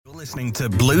Listening to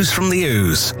Blues from the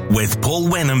Ooze with Paul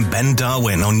Wynn and Ben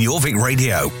Darwin on Jorvik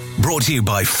Radio. Brought to you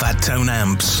by Fat Tone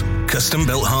Amps,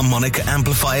 custom-built harmonica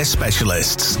amplifier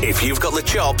specialists. If you've got the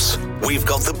chops, we've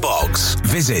got the box.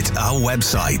 Visit our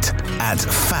website at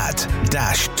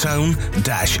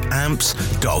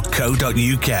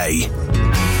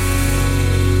fat-tone-amps.co.uk.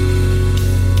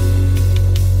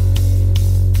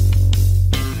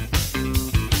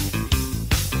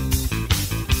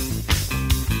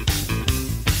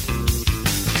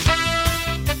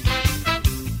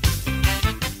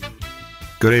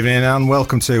 Good evening and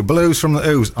welcome to Blues from the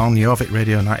Ooze on Jorvik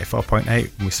Radio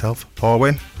 94.8. Myself, Paul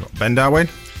Wynn, Ben Darwin.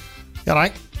 You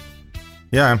alright?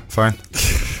 Yeah, I'm fine.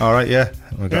 Alright, yeah.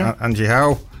 We've got Angie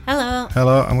Howe. Hello.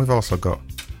 Hello, and we've also got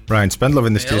Ryan Spendlove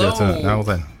in the studio Hello. tonight. Now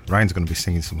then, Ryan's going to be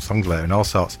singing some songs later and all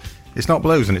sorts. It's not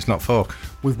blues and it's not folk.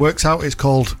 We've worked out it's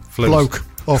called Flues. bloke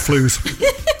or flues.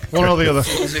 One or the other.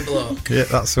 Yeah,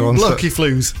 that's the one. Blokey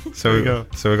flues. So we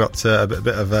got a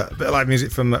bit of live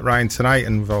music from Ryan tonight,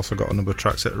 and we've also got a number of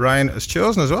tracks that Ryan has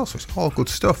chosen as well. So it's all good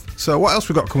stuff. So what else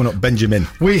we got coming up, Benjamin?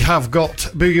 We have got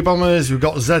Boogie Bombers. We've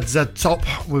got ZZ Top.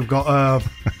 We've got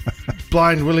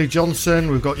Blind Willie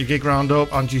Johnson. We've got Your Gig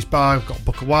Roundup, Angie's Bar. We've got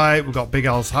Booker White. We've got Big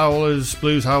Al's Howlers,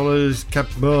 Blues Howlers,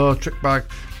 Kev Moore, Trick Bag.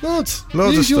 Loads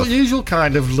of stuff. Usual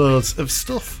kind of loads of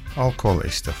stuff. All quality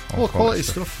stuff. All quality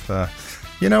stuff.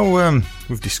 You know,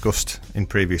 we've discussed in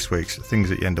previous weeks things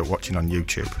that you end up watching on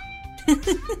YouTube. Do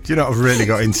you know what I've really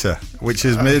got into? Which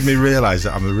has made me realise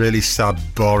that I'm a really sad,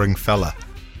 boring fella.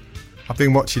 I've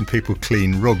been watching people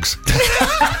clean rugs.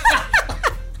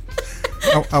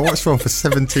 I watched one for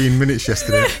 17 minutes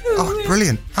yesterday. Oh,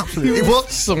 brilliant. Absolutely. You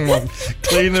watched someone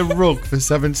clean a rug for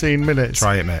 17 minutes.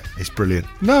 Try it, mate. It's brilliant.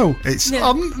 No. It's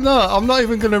I'm not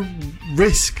even going to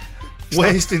risk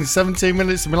wasting 17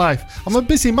 minutes of my life. I'm a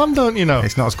busy man, don't you know?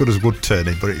 It's not as good as wood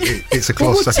turning, but it's a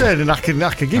close wood second. turning I can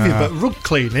give you, but rug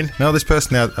cleaning. No, this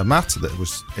person had a mat that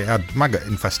it had maggot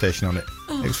infestation on it.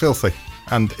 It was filthy,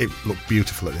 and it looked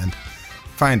beautiful at the end.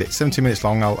 Find it, 17 minutes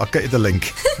long. I'll get you the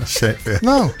link. I'll share it for you.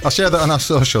 No, I'll share that on our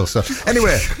social. So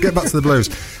anyway, get back to the blues.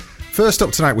 First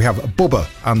up tonight, we have Bubba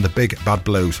and the Big Bad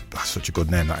Blues. That's such a good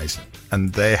name, that is.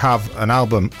 And they have an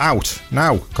album out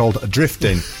now called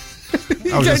Drifting.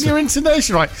 You're getting your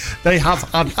intonation right. They have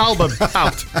an album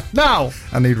out now.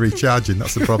 I need recharging,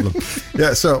 that's the problem.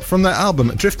 Yeah, so from their album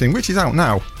Drifting, which is out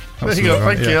now. There you go,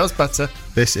 thank you, that's better.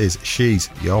 This is She's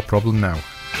Your Problem Now.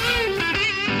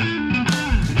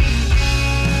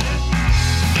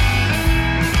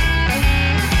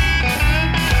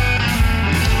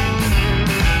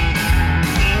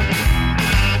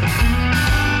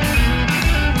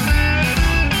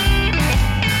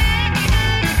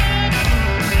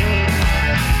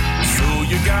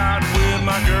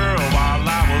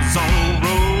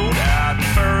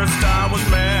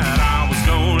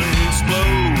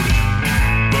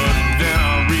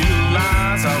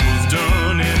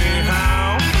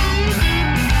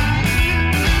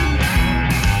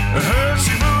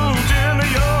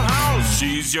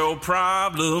 Your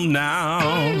problem now.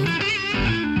 Oh,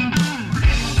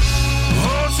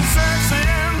 she's sexy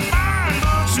and fine,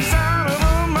 but she's out of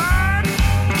her mind.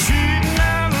 Cheating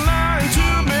and lying to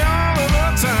me all of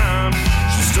the time.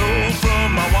 She stole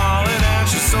from my wallet and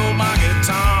she sold my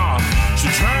guitar.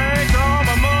 She drank all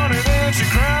my money, then she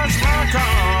crashed my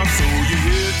car. So you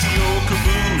hitch your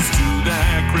caboose to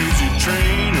that crazy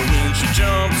train. And when she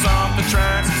jumps off the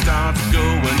tracks and starts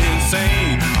going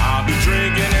insane, I'll be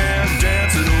drinking and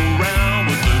dancing around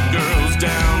with the girls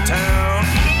downtown.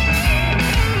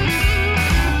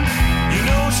 You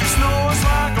know she snores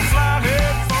like a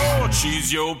flathead Ford.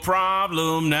 She's your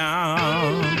problem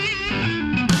now.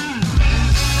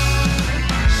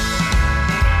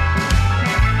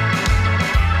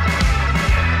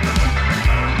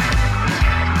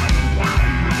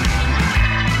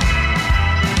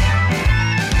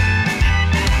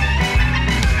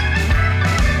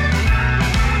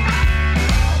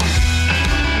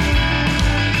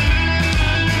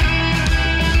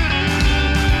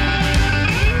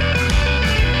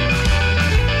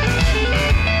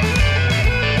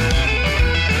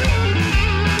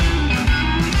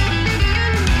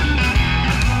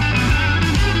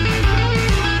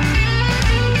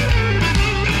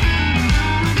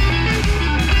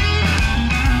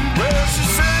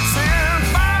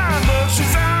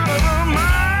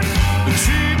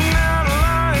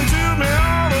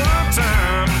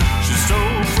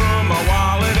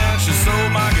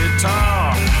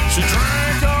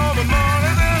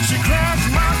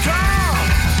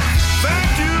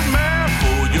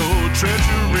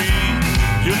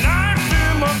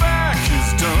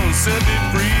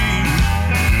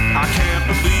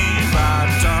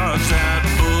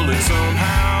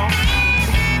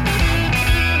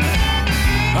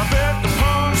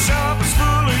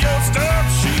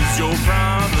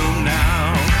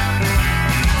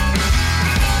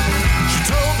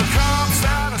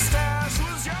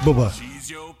 Bubba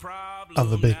and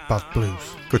the Big Bad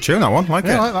Blues. Good tune, that one. Like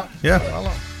Yeah, it. I like that. Yeah. I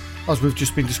like that. As we've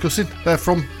just been discussing, they're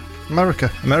from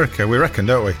America, America, we reckon,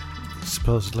 don't we?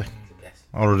 supposedly.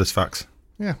 Or are facts?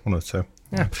 Yeah. One or two.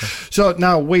 Yeah. So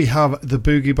now we have the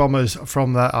Boogie Bombers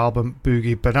from their album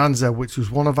Boogie Bonanza, which was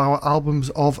one of our albums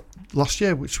of last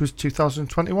year, which was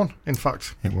 2021, in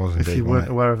fact. It was If indeed, you weren't wasn't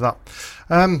it? aware of that.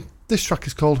 This track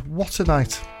is called What a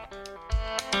Night.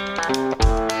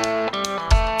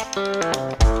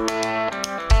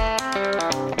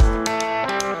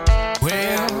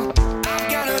 Well, I've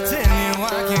gotta tell you,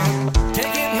 I can't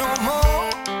take it no more.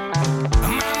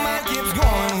 My mind keeps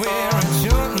going where it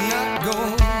should not go.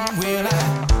 Well, I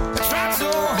tried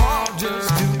so hard just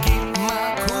to keep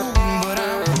my cool, but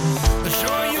I'm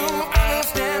sure you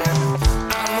understand it.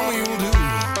 I know you do.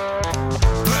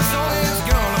 First saw this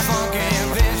girl, a funky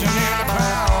vision in the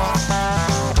crowd.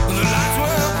 The lights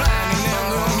were blinding and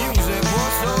the music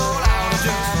was so loud. I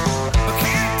just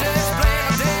can't explain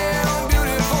the damn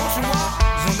beautiful she was.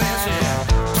 And then she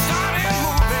started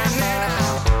moving and I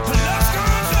lost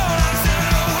control. I said,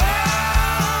 oh, wow,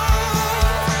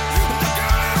 the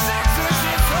girl is sexy,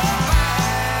 she's so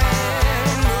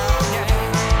fine. Oh,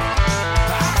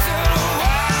 yeah. I said, oh,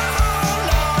 wow,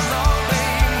 Lord, Lord,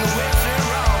 babe, the way she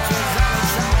rocks is out of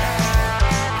sight.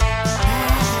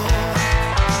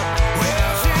 Well,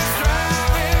 she's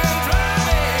driving and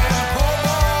driving, poor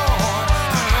boy,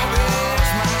 I know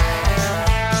it's mine.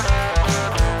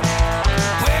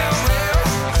 Well, I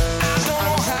don't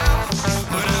know how,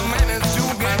 but I managed to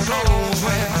get close.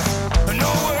 Well, no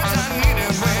words I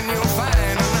needed when you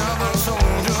find another soul.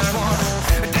 Just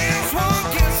one dance, one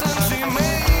kiss, and she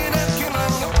made it killer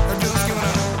look. Just giving a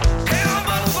hell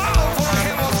but fall for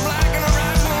him was black and her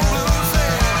eyes were blue.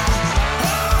 Said, oh,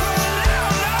 no,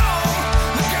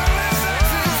 the girl is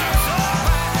sexy, she's so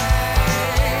fine.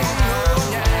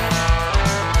 Oh,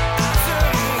 yeah. I said, oh,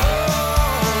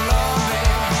 Lord,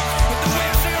 babe, the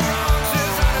way she rocks is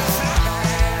out of sight.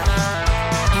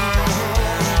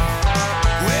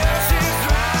 Well, she's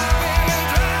driving and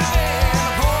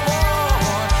driving, poor boy,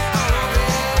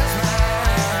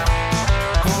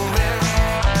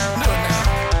 I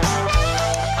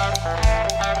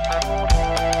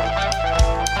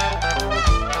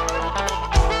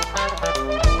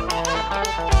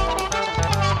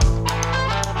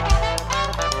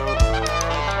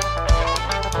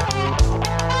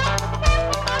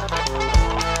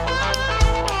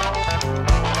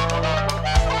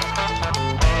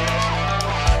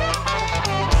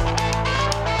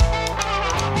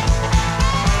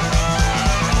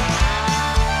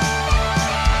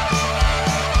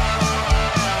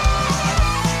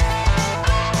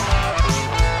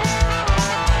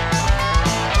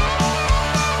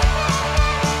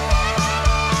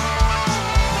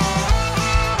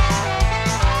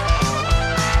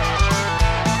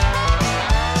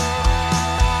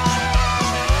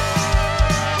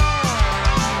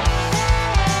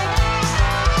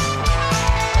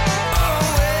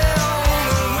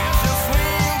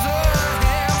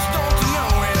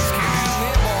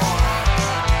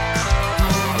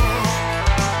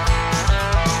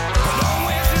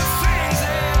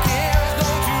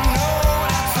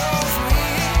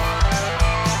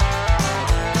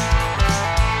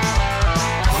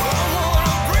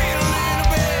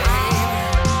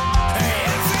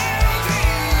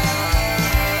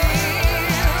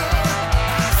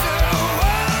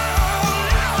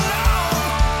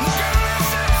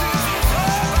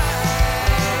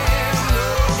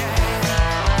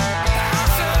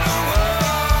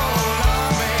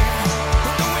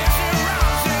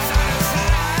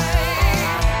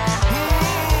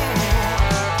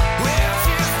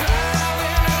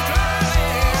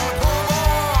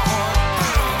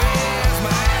know it's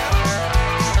mine.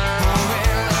 Oh, well,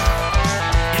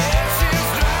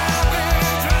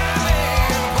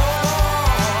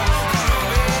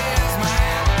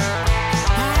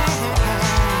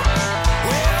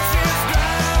 do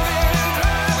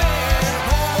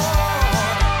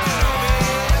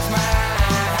it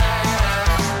now.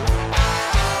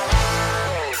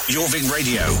 Jorvik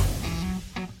Radio.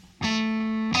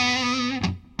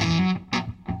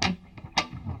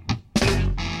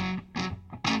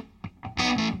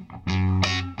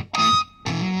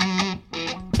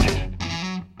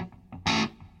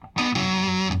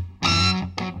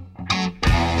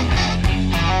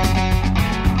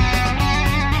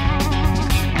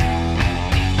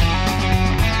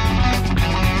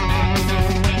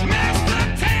 Mr.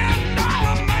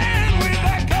 $10 man with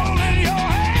that gold in your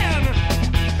hand,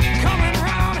 coming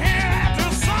round here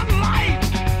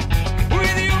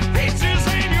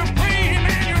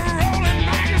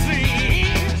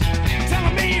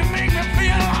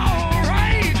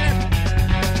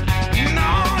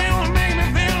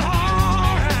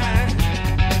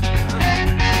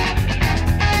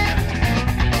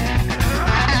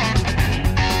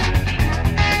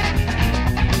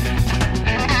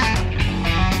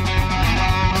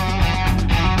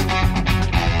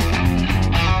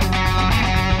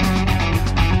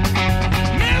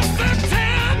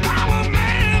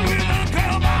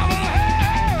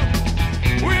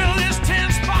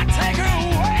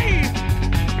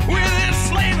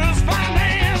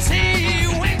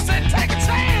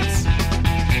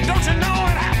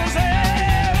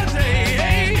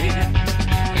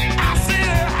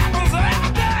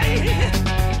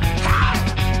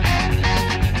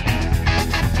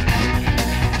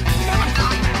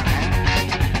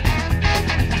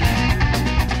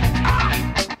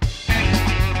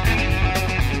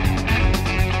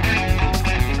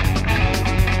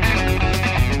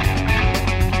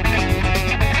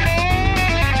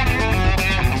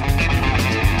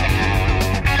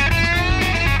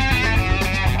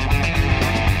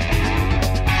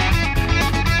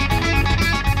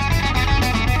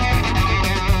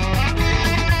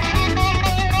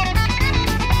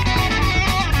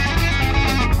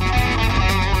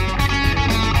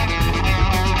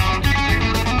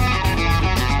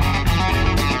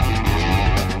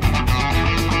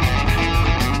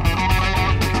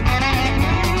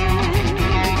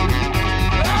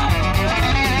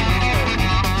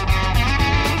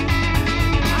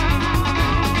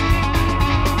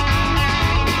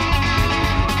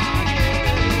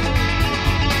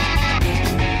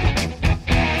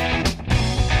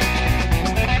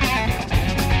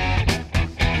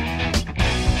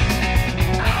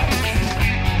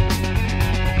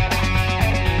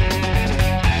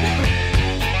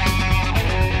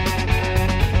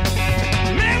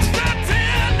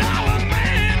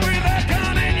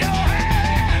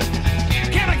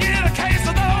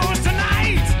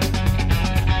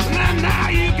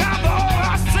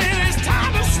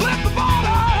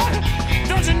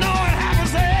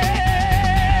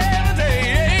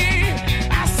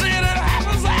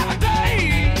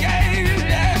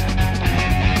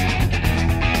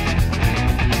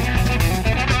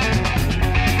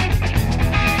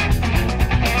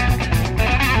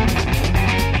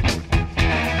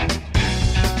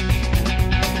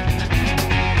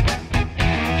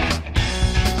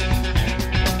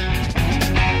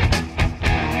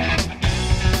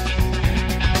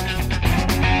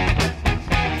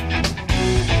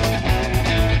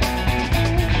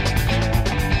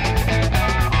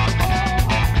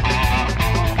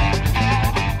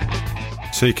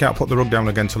So you can't put the rug down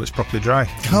again until it's properly dry.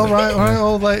 All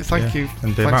right. Thank you.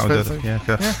 And the Thanks amount for- of yeah.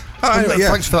 Yeah. Oh,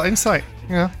 yeah. Thanks for that insight.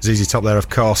 Yeah. ZZ Top there, of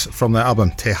course, from their album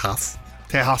Tejas.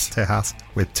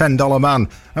 With $10 Man.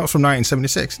 That was from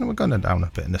 1976. And we're going down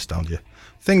a bit of nostalgia.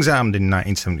 Things happened in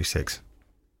 1976.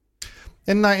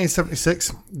 In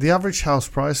 1976, the average house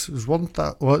price was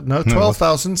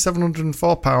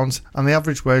 £12,704, and the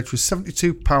average wage was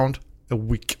 £72 a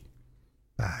week.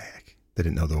 Heck, they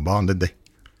didn't know they were born, did they?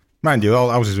 Mind you, all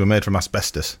houses were made from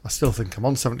asbestos. I still think I'm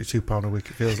on £72 a week,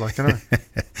 it feels like, anyway.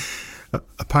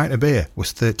 A pint of beer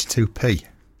was 32p.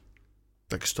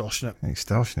 Extortionate.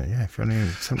 Extortionate, yeah. If you're only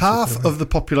 72p Half of the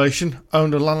population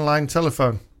owned a landline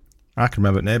telephone. I can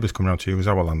remember neighbours coming round to use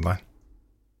our landline.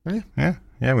 Really? Yeah,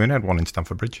 we only had one in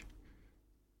Stamford Bridge.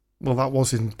 Well, that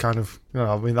was in kind of,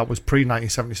 that was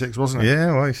pre-1976, wasn't it?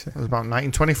 Yeah, well, It was about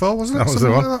 1924, wasn't it? That was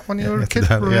Something the one. like that, when you were a Yeah, kid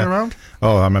running around.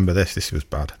 Oh, I remember this. This was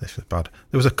bad. There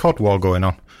was a cod war going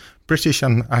on. British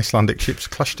and Icelandic ships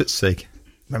clashed at sea.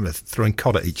 Remember throwing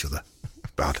cod at each other.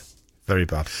 Bad. Very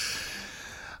bad.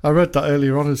 I read that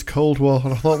earlier on as Cold War,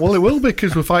 and I thought, well, it will be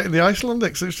because we're fighting the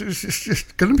Icelandics. It's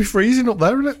just going to be freezing up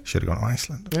there, isn't it? Should have gone to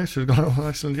Iceland. Yeah, should have gone to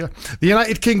Iceland, yeah. The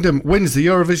United Kingdom wins the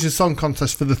Eurovision Song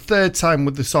Contest for the third time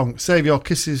with the song Save Your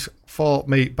Kisses for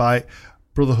Me by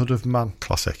Brotherhood of Man.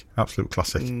 Classic. Absolute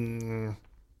classic.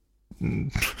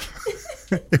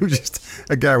 It was just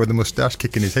a guy with a moustache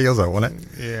kicking his heels out, wasn't it?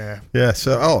 Yeah. Yeah,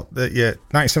 so,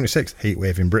 1976,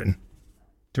 heatwave in Britain.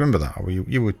 Do you remember that? Or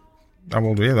you were, how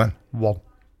old were you then? 1.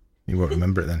 You won't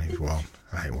remember it then. It was warm.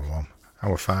 It was warm. I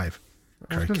was 5.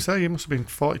 I was going to say, you must have been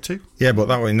 42. Yeah, but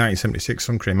that was in 1976.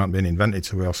 Sun cream hadn't been invented,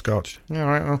 so we all scorched. Yeah,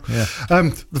 right. Well. Yeah.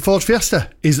 The Ford Fiesta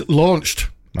is launched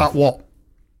at what?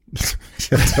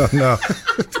 I don't know.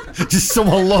 Just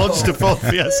someone launched a Ford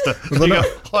Fiesta. Well, You go,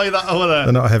 play that over there.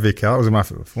 They're not a heavy car. It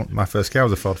was my first car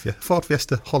was a Ford Fiesta. Ford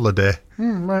Fiesta Holiday.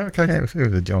 Right, okay. Yeah, it was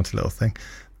a jaunty little thing.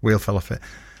 Wheel fell off it.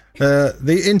 The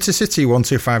Intercity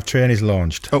 125 train is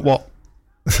launched. At what?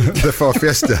 The Ford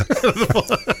Fiesta.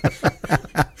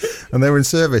 And they were in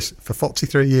service for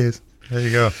 43 years. There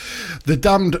you go. The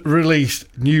Damned released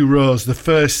New Rose, the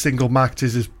first single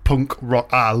marketed as punk rock.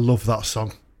 I love that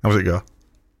song. How does it go?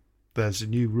 There's a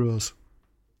new rose.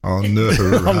 On the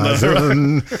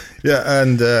horizon. Yeah,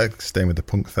 and staying with the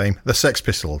punk theme, the Sex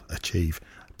Pistols achieve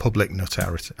public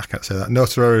notoriety. I can't say that.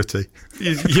 Notoriety.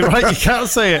 You're right, you can't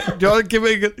say it. Do you want to give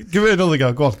it another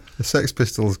go? Go on. The Sex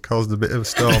Pistols caused a bit of a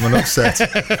storm and upset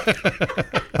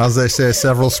as they say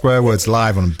several swear words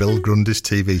live on Bill Grundy's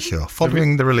TV show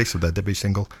following the release of their debut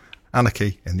single,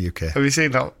 Anarchy, in the UK. Have you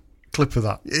seen that clip of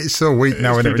that? It's so weak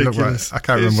now, It's and it look like ridiculous. I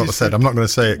can't remember what I said. I'm not going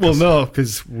to say it. Well, no,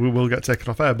 because we will get taken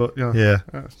off air, but, Yeah,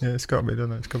 it's got to be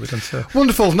done. It's got to be done. So.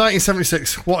 Wonderful,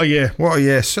 1976. What a year. What a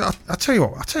year. So I'll tell you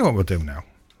what we'll do now.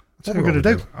 What we're going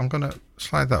to do? I'm going to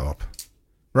slide that up.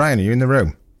 Ryan, are you in the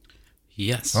room?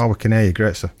 Yes. Oh, we can hear you.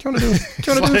 Great stuff. Do you want to do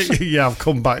It's like, yeah, I've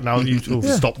come back now. You two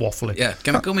have stopped waffling. Yeah,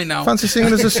 can I come in now? fancy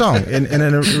singing us a song in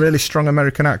a really strong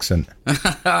American accent?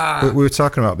 we were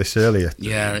talking about this earlier.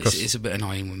 Yeah, it's a bit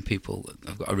annoying when people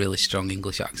have got a really strong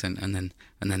English accent and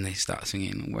then they start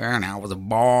singing "When I Was a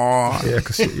Boy." Yeah,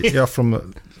 because you're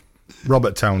from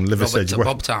Robert Town, Liversedge,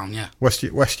 Bobtown, yeah, West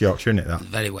Yorkshire, isn't it? That.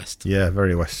 very west. Yeah,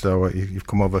 very west. So you've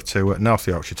come over to North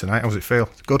Yorkshire tonight. How does it feel?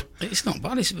 Good. It's not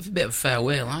bad. It's a bit of a fair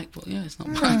way, but yeah, it's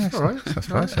not bad. All right, that's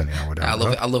nice. Anyhow, we're down I the love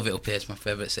road. it. I love it up here. It's my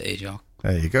favourite city, York.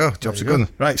 There you go. Jobs are good.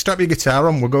 Right, strap your guitar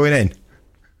on. We're going in.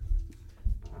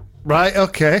 Right,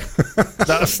 okay.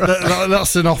 That's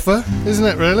an offer, isn't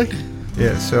it, really?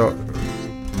 Yeah. So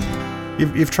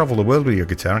you've travelled the world with your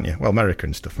guitar, haven't you? Well, America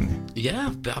and stuff, haven't you?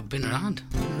 Yeah, I've been around.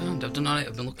 I've done all right.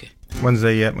 I've been lucky. When's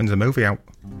the movie out?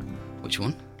 Which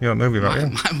one? You got a movie about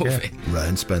it? My movie. Yeah.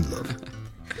 Ryan Spendlove.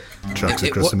 Tracks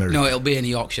across America. No, it'll be in a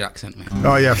Yorkshire accent, mate.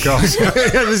 Oh yeah, of course. Yeah,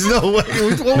 there's no way.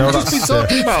 What No, would just be that's,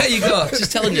 talking about? There you go.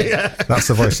 Just telling you. That's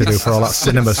the voice to do for all that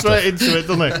cinema stuff. Straight into it,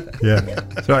 doesn't it? Yeah.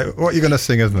 Right, what are you going to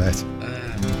sing us, mate?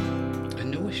 A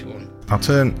newish one. I'll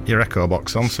turn your echo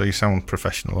box on so you sound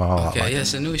professional. All Okay, that, like.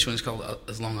 yes, the newish one is called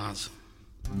As Long As.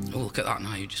 Oh, look at that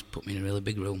now. You just put me in a really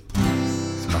big room.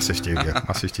 It's a massive studio.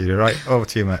 Massive studio. Right, over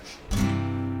to you, mate.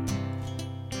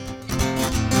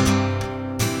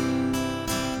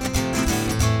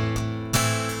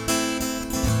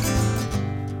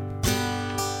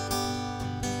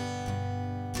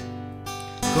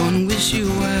 Gonna wish you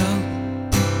well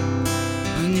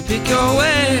when you pick your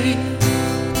way.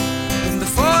 And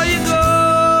before you go,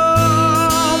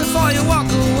 before you walk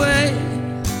away,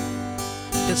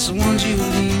 it's the ones you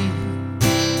leave.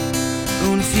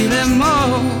 Gonna feel it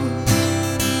more.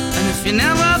 And if you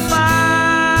never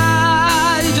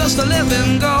find, you're just a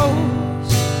living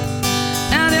ghost,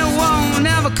 and it won't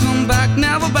never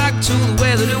to the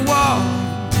way that it was.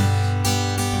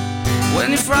 When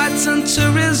you're frightened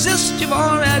to resist, you've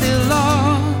already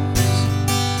lost.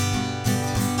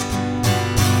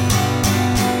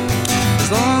 As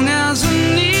long as the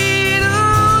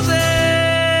needle's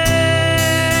there,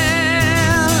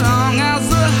 as long as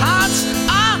the hearts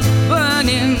are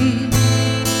burning,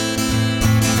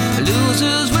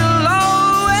 losers will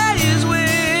always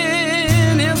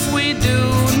win. If we do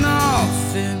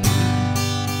nothing,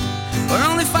 we're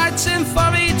only fighting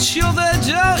for each other,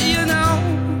 don't you know?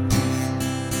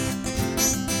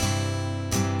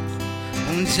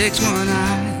 Only takes one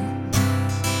eye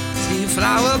to see a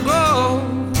flower grow.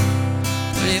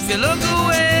 But if you look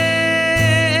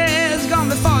away, it's gone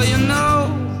before you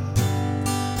know.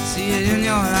 See it in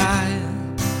your eyes,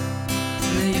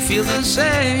 and then you feel the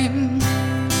same.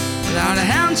 Without a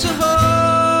hand to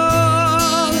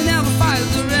hold, it never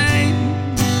fights the rain.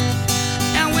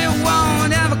 And we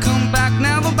won't ever come back,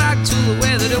 never back to the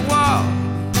way that it was.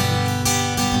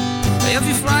 If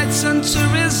you're frightened to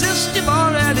resist, you've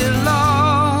already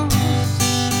lost.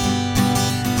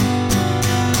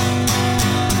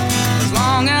 As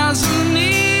long as the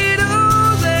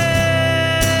needle's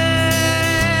there,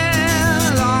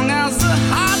 as long as the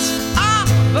hearts are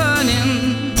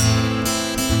burning,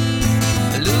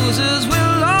 the losers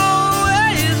will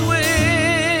always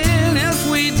win. If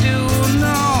we do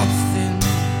nothing,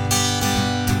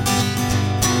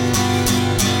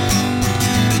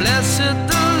 blessed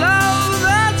the love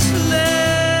that's left.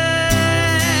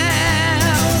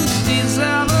 These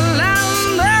are the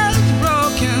land that's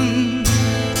broken,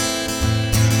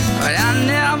 but I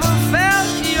never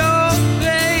felt your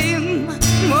pain.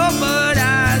 Oh, but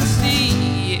I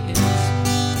see it.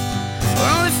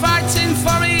 We're only fighting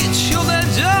for each other,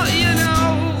 don't you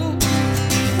know?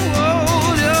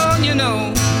 Oh, don't you know?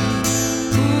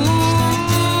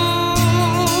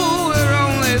 Ooh, we're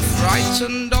only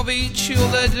frightened of each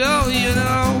other, don't you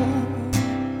know?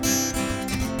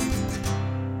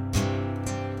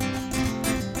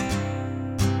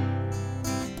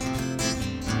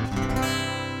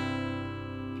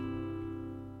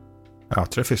 Oh,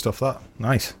 terrific stuff, that.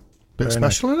 Nice. Bit Very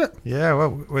special, isn't it? Yeah,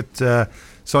 well,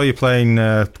 saw you playing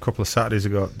a couple of Saturdays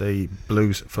ago at the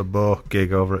Blues for Bow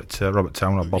gig over at Robert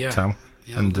Town or Bob Town.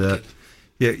 Yeah, And wicked.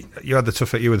 yeah, you had the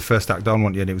tough at you with the first act on,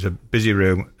 weren't you? And it was a busy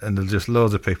room and there were just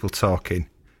loads of people talking.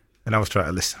 And I was trying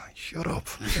to listen. Shut up.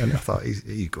 And I thought, he's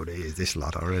good. He is, this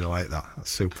lad. I really like that. That's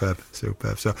superb,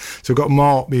 superb. So we've got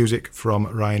more music from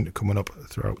Ryan coming up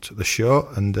throughout the show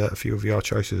and a few of your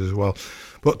choices as well.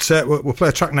 But we'll play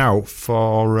a track now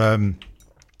for,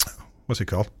 what's it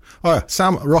called? Oh, yeah,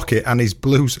 Sam Rocket and his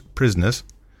Blues Prisoners.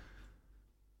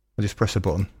 I'll just press a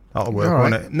button. That'll work, All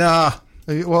won't right. it? Nah.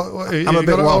 I'm a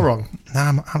bit well wrong.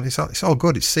 Nah, it's all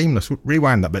good. It's seamless.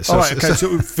 Rewind that bit. All right, okay,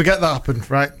 so forget that happened,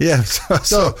 right? Yeah.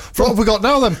 So, what have we got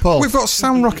now then, Paul? We've got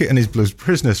Sam Rocket and his Blues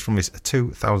Prisoners from his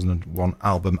 2001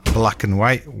 album Black and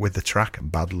White with the track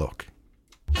Bad Luck.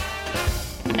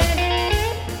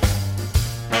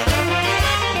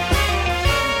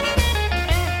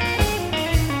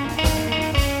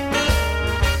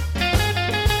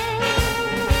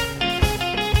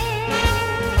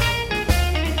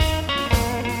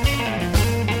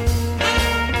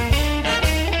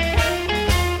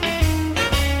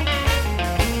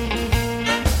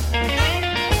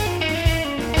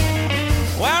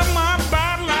 Well, my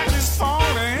bad luck is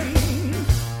falling,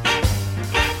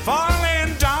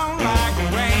 falling down like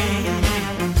rain.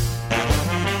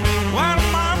 Well,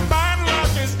 my bad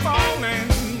luck is falling,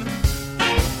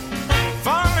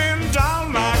 falling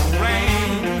down like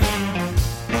rain.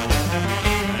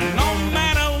 No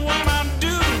matter what I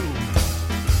do,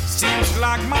 seems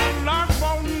like my luck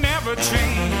won't never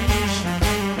change.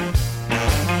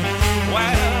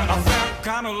 Well, I felt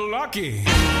kind of lucky.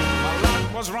 My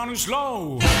luck was running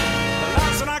slow. The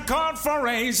last that I called for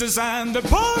raises and the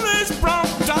police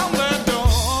broke down the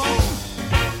door.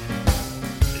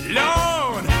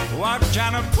 Lord, what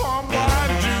kind of poor boy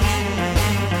do?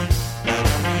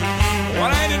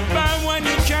 Well, ain't it bad when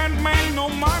you can't make no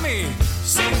money?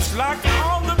 Seems like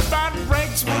all the bad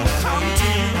breaks will come to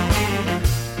you.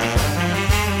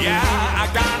 Yeah, I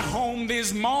got home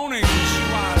this morning. She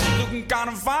was looking kind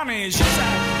of funny. She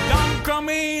said, "Don't come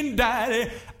in, Daddy,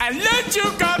 I let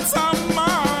you got some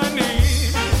money."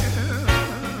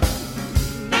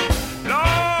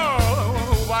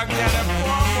 Lord, what can a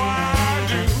poor boy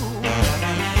do?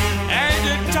 Ain't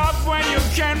it tough when you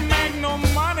can't make no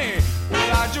money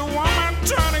without your woman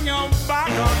turning your back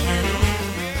on you?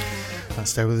 And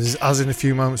stay with us, as in a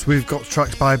few moments we've got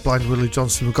tracks by Blind Willie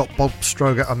Johnson, we've got Bob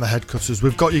Stroger and the Headcutters,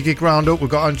 we've got your gig roundup, we've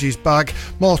got Angie's Bag,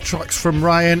 more tracks from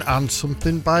Ryan, and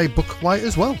something by Booker White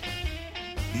as well.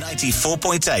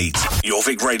 94.8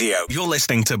 Jorvik Radio. You're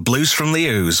listening to Blues from the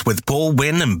Ooze with Paul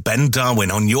Wynn and Ben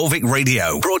Darwin on Jorvik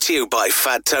Radio. Brought to you by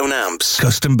Fat Tone Amps,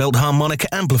 custom built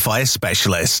harmonica amplifier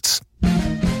specialists.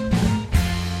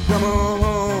 Come on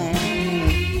home,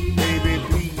 baby,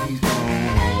 please come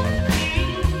on home.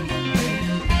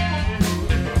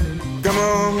 Come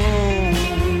on home,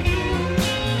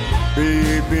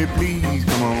 baby, please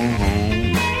come on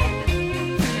home.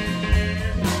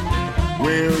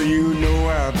 Well, you know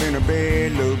I've been a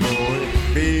bad little boy,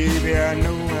 baby, I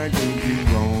know I did you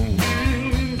wrong.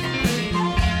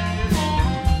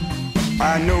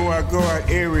 I know I go out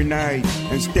every night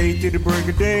and stay till the break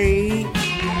of day.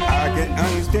 I can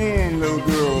understand, little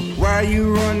girl, why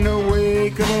you run away.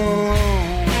 Come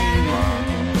on home,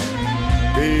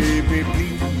 baby,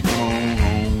 please come on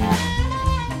home.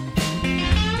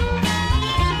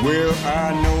 Well, I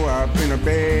know I've been a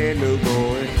bad little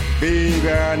boy, baby,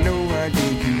 I know I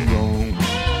did you wrong.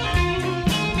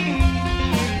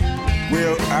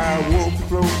 Well, I walk the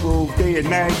floor both day and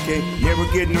night, can't never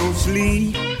get no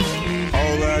sleep.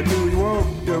 All I do is walk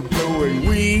the floor and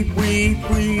weep, weep,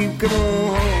 weep. Come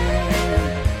on home,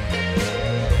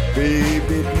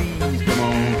 baby, please come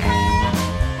on home.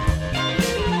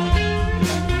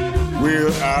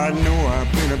 Well, I know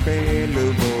I've been a bad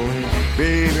little boy,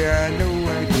 baby, I know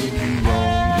I did you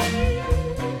wrong.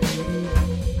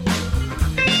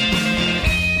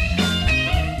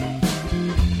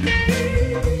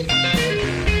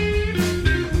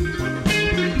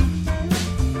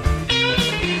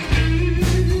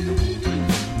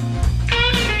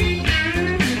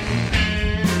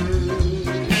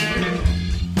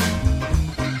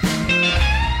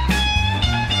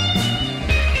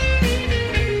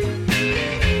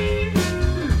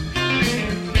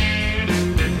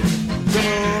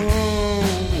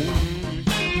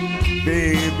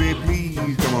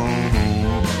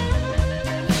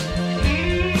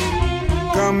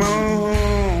 Come on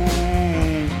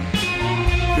home,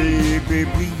 baby,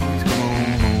 please come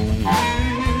on home.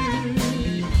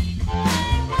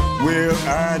 Well,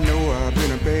 I know I've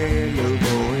been a bad little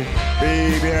boy,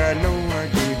 baby, I know I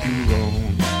did you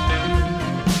wrong.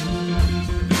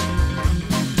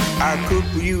 I cook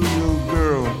for you, little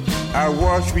girl, I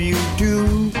wash for you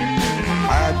too.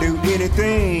 I do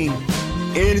anything,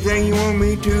 anything you want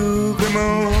me to. Come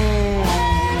on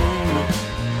home,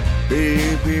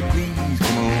 baby, please.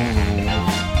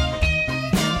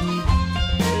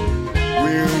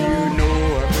 Well, you know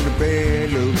I've been a bad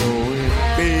little boy,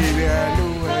 baby, I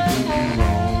know I did you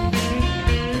wrong.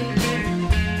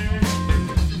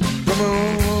 Come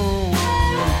on home,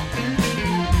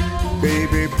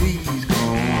 baby, please come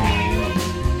on home.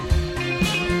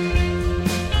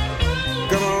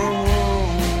 Come on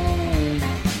home,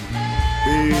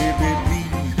 baby,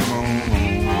 please come on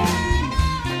home.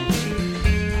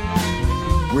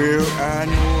 Well, I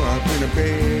know I've been a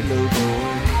bad little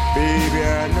boy, baby,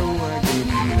 I know I did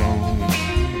you wrong.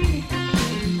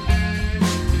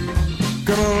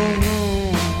 Come on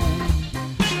home,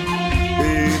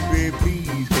 baby,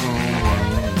 please come on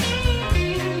home.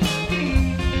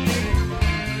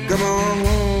 Come on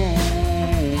home,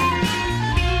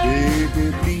 baby,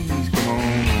 please come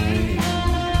on home.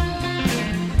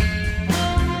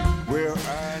 Well,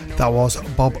 I know That was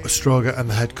Bob Stroger and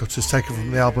the Headcutters, taken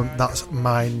from the album That's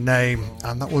My Name,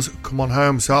 and that was Come On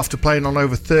Home. So after playing on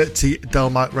over 30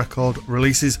 Delmite record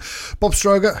releases, Bob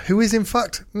Stroger, who is in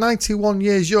fact 91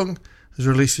 years young, has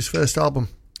released his first album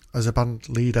as a band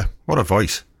leader. What a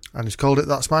voice. And he's called it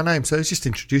That's My Name, so he's just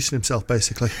introducing himself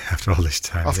basically. After all this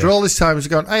time. After all this time, he's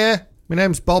going, hey, my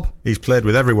name's Bob. He's played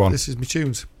with everyone, This is my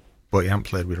tunes. but he hasn't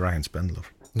played with Ryan Spendlove.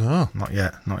 No. Not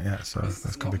yet. So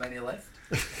that's going to be... Many left.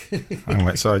 Hang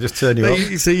on, sorry, just turn you up.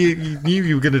 So you knew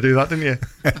you were going to do that, didn't you?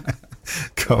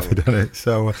 COVID on it.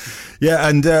 So, yeah,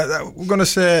 and we're going to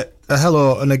say a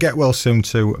hello and a get well soon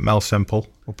to Mel Semple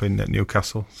up in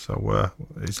Newcastle. So,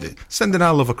 sending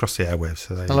our love across the airwaves.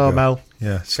 So there Hello, you go. Mel.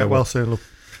 Yeah, so, Get well soon, love.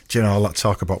 do you know all that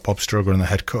talk about Bob Stroger and the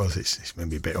Headcutters? It's made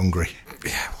me a bit hungry.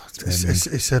 Yeah, well,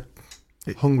 it's a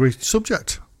hungry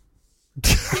subject.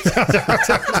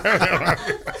 I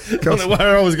don't know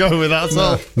where I was going with that.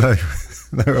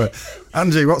 No, right.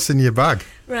 Angie, what's in your bag?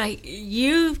 Right,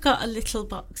 you've got a little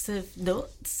box of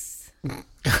nuts. I'm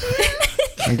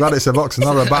glad it's a box and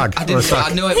not a bag. I or a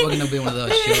sack. knew it was going to be one of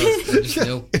those shows. I just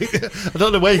knew. I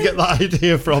don't know where you get that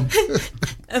idea from.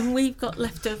 And we've got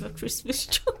leftover Christmas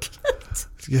chocolate.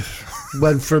 Yeah.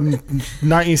 Went from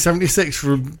 1976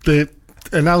 from the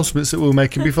announcements that we were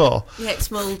making before? Yeah,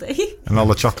 it's mouldy. And all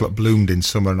the chocolate bloomed in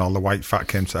summer and all the white fat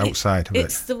came to outside of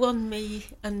It's it. the one me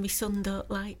and my son don't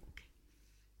like.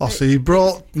 Oh, so you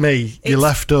brought me your It's-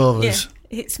 leftovers.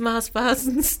 Yeah, it's Mars bars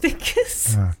and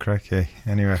Snickers. Oh, crikey.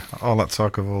 Anyway, all that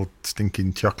talk of all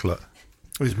stinking chocolate.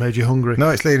 It's made you hungry. No,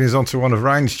 it's leading us on to one of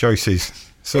Ryan's choices.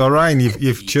 So, Ryan,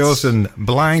 you've chosen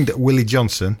Blind Willie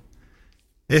Johnson.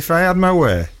 If I had my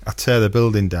way, I'd tear the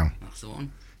building down. That's the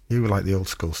one. You like the old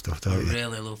school stuff, I don't you?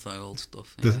 really love that old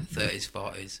stuff. Yeah. 30s,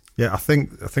 40s. Yeah, I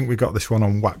think we got this one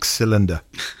on wax cylinder.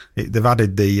 They've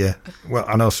added the well,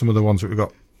 I know some of the ones that we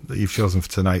got that you've chosen for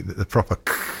tonight. The proper.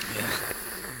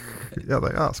 Yeah,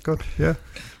 that's good. Yeah,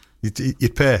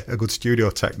 you'd pay a good studio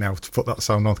tech now to put that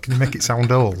sound on. Can you make it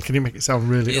sound old? Can you make it sound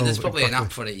really Yeah, old? there's probably an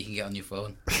app for it you can get on your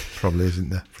phone. Probably isn't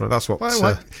there. That's what.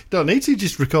 Why? Don't need to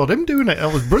just record him doing it.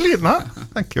 That was brilliant, that.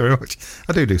 Thank you very much.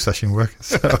 I do session work.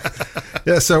 So,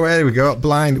 yeah, so here we go.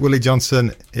 Blind Willie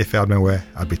Johnson. If I had my way,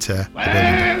 I'd be tear. Well,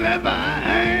 if I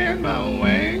had my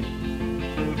way,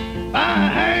 if I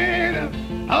had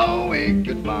a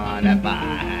wicked one, if I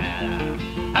had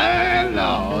a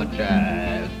Lord,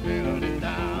 just build it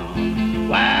down.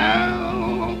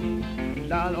 Well,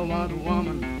 Dollar was a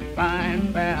woman,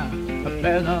 fine, fair, a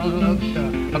pleasant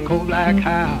looks, a cold black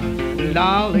hair.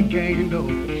 Dollar gained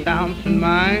those sounds in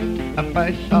mind. I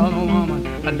first saw the woman,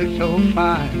 I looked so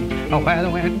fine. Oh, where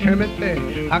went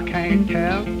Timothy, I can't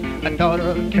tell. A daughter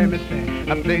of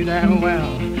Timothy, I played that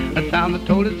well. A sound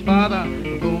told his father,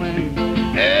 going,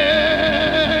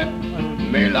 hey,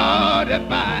 me Lord, if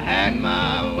I had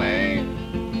my way.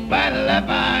 Well, if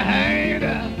I had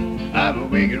a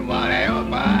wicked one,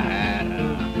 if I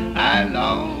had a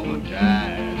long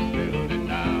time to build it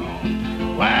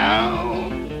down. Well,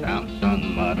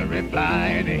 Samson's mother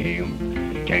replied to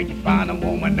him, can't you find a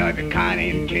woman of your kind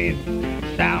and kin?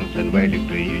 Samson, will you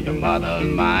please your mother's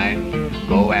mind?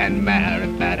 Go and marry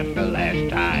Fatty for last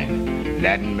time.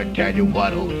 Let me tell you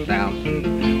what old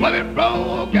Samson, well, it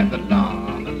broke at the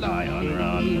lawn, the lion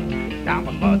run.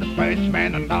 Samson was the first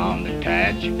man on the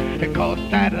touch, because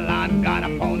that lion got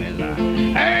upon his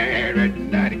head, written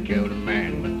that he killed a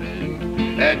man with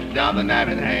it. It's something that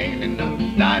been hanging in the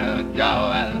night of the jaw.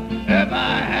 Well, if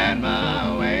I had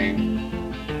my way,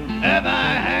 if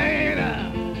I had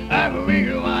a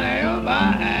wicked one, if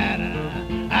I had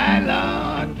a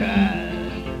Lord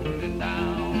time put it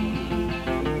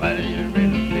down. Well, you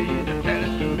really please to tell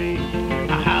it to me,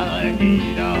 how I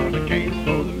need all the cane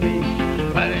for me.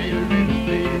 Well, you really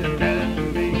please to tell it to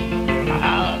me,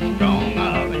 how strong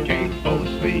all the cane for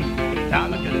sweet.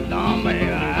 Down to the long way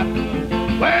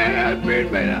after. Well, pretty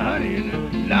baby honey in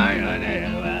the lion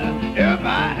head. Well, if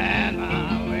I had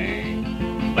my way,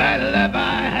 well, if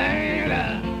I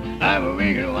had a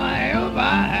wicked one, if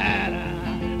I had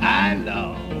I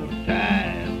lost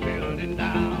time building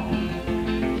down.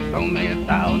 So many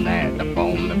thousand at the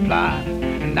phone replied,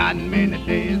 and not many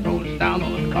days old sound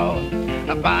was called.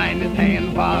 I find his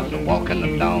hand was walking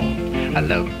alone. I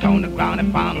looked on the ground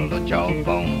and found a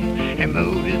jawbone, and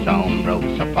moved his own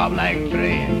ropes apart like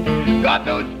thread. Got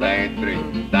those blades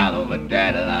three, fell over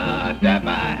dead, Lord, if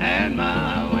I had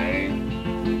my way.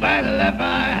 Well, if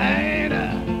I had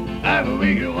a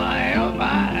wicked one, if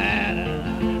I had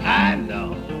I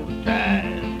know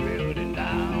time building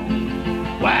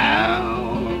down.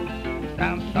 Well,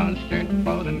 Samson stood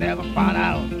for the never found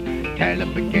out, till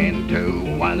he began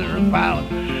to wonder about.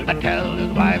 I tell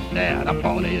his wife that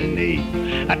upon his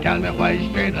knee, I tell me why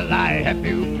straight a lie have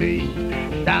you be.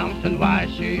 Samson, why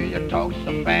she you talk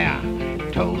so fair?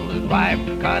 Told his wife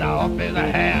to cut off his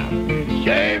hair.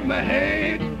 Shave my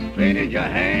head, clean your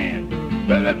hand.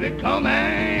 Will it become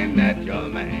man that your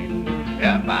man?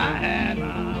 If I had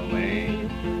my way,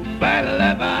 well,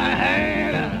 if I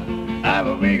had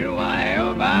a wicked one,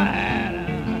 if I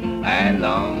had a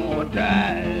long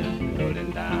time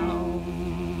building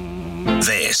down.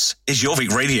 This is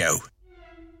Jorvik Radio.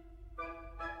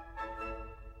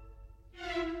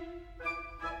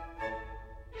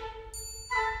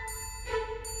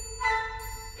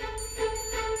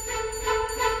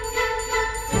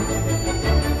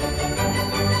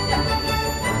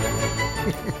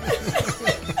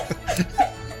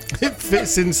 It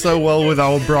fits in so well with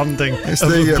our branding It's of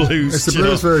the the blues. it's the do you know?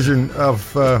 blues version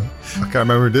of I can't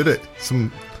remember who did it.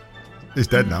 He's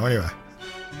dead now anyway.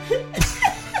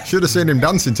 Should have seen him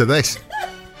dancing to this.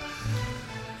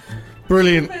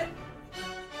 Brilliant.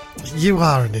 You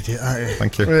are an idiot, aren't you?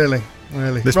 Thank you. Really.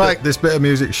 This bit of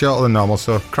music is shorter than normal,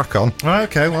 so crack on. Right,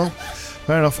 okay, well,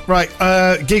 fair enough. Right,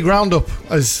 gig roundup,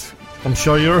 as I'm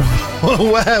sure you're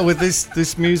aware with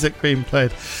this music being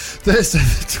played. Thursday,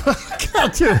 I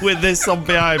can't do it with this on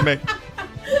behind me.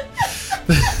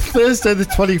 Thursday the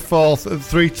 24th at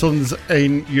 3 Tons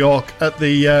in York at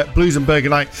the Blues and Burger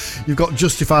Night, you've got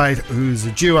Justified, who's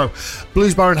a duo.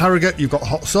 Blues Bar in Harrogate, you've got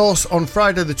Hot Sauce. On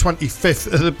Friday the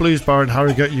 25th at the Blues Bar in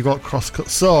Harrogate, you've got Crosscut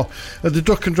Saw. At the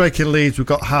Duck and Drake in Leeds, we've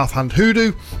got Half Hand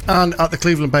Hoodoo. And at the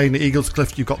Cleveland Bay in the Eagles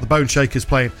Cliff, you've got the Bone Shakers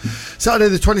playing. Saturday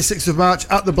the 26th of March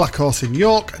at the Black Horse in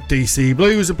York, DC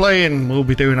Blues are playing. We'll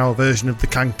be doing our version of the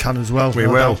Can as well. We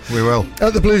will.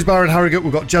 At the Blues Bar in Harrogate,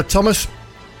 we've got Jed Thomas.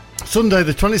 Sunday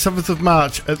the 27th of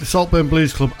March at the Saltburn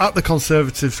Blues Club at the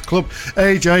Conservatives Club,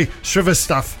 AJ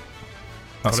Shrivestaff.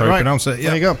 That's how you pronounce it,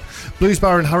 yeah. There you go. Blues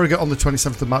Bar in Harrogate on the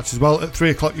 27th of March as well. At 3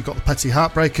 o'clock you've got the Petty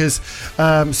Heartbreakers,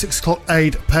 6 o'clock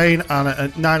Aid Pain, and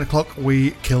at 9 o'clock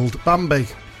We Killed Bambi.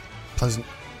 Pleasant.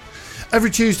 Every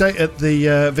Tuesday at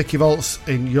the Vicky Vaults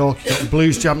in York, you've got the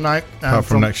Blues Jam Night. Apart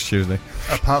from next Tuesday.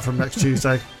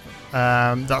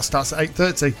 That starts at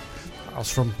 8:30. That's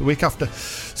from the week after.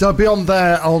 So beyond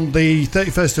there, on the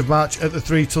 31st of March at the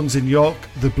 3 Tons in York,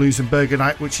 the Blues and Burger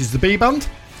Night, which is the B Band.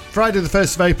 Friday the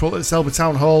 1st of April at Selby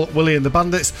Town Hall, Willie and the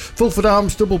Bandits. Fulford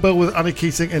Arms, double bill with Annie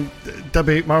Keating and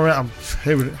Debbie Murray. I'm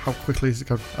hearing how quickly is it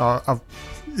going?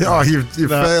 You've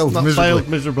failed miserably. Failed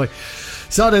miserably.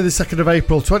 Saturday the 2nd of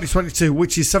April 2022,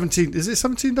 which is 17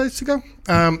 days to go?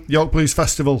 York Blues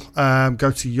Festival.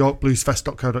 Go to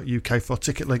yorkbluesfest.co.uk for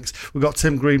ticket links. We've got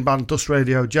Tim Green Band, Dust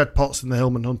Radio, Jed Potts and the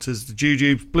Hillman Hunters, the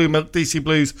Jujubes, Blue Milk, DC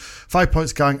Blues, 5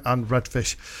 Points Gang and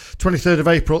Redfish. 23rd of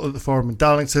April at the Forum in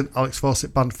Darlington, Alex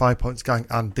Fawcett Band, 5 Points Gang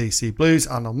and DC Blues.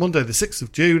 And on Monday the 6th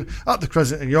of June at the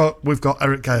Crescent in York, we've got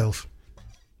Eric Gales.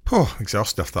 Oh,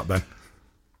 exhausted off that, Ben.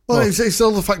 Well, it's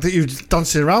all the fact that you're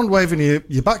dancing around, waving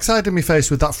your backside in my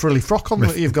face with that frilly frock on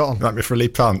that you've got on. Like my frilly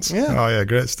pants. Yeah. Oh, yeah,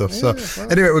 great stuff. Yeah, So,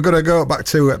 anyway, we're going to go back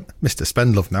to Mr.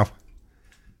 Spendlove now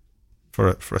for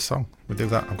a song. We'll do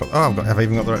that. I've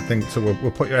even got the right thing. So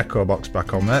we'll put your echo box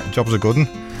back on there. Job's a good one.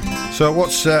 So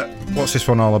what's this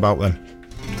one all about then?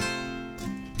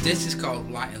 This is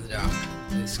called Light in the Dark.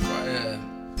 It's quite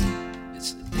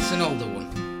it's an older one.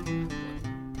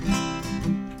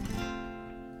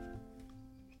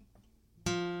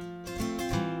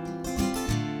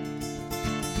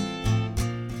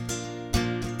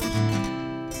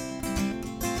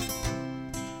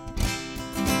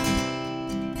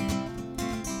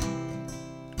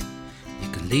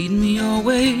 Lead me your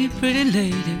way, pretty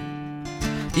lady.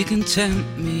 You can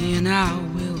tempt me and I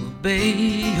will obey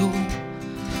you.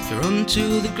 If you run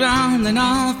to the ground, then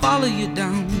I'll follow you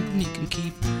down.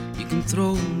 You can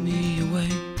throw me away,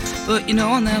 but you know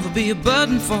I'll never be a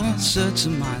burden for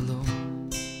certain, my lord.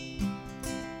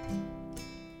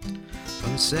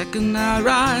 From the second I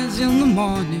rise in the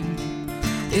morning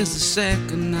is the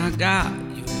second I got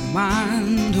you in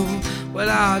mind. Oh, well,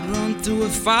 I'd run through a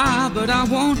fire, but I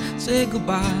won't say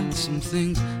goodbye to some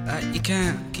things that you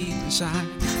can't keep inside.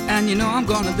 And you know I'm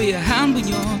gonna be a hand when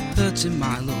you're hurting,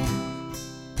 my lord.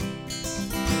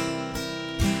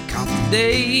 Count the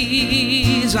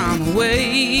days I'm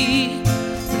away,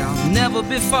 but I'll never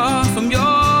be far from your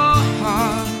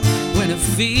heart. When it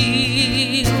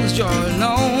feels you're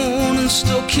alone and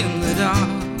stuck in the dark,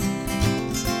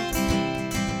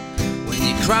 when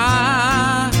you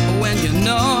cry, when you're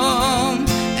numb,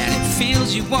 and it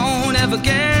feels you won't ever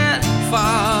get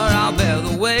far, I'll bear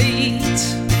the weight,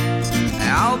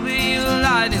 I'll be your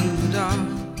light in the dark.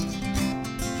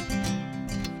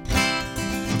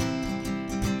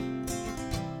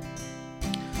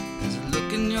 There's a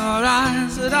look in your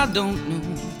eyes that I don't know.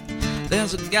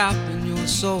 There's a gap in your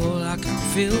soul I can't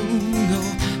feel, no.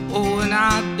 Oh, and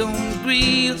I don't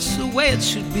agree, it's the way it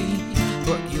should be,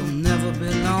 but you'll never be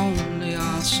lonely,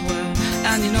 I swear.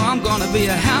 And you know I'm gonna be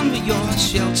a hand with your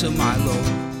shelter, my lord.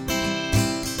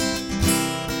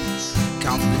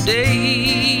 Count the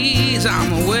days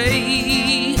I'm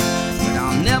away, but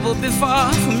I'll never be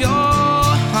far from your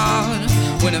heart.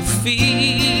 When it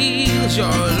feels you're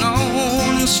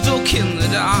alone and stuck in the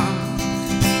dark,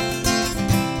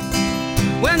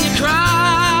 when you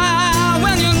cry,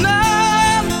 when you're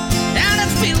numb, and it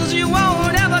feels you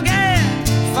won't ever get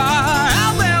far,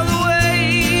 I'll bear the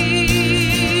weight,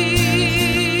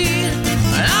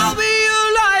 and I'll be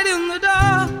your light in the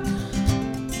dark.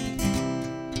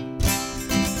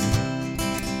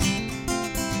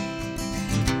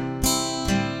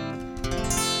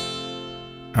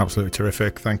 Absolutely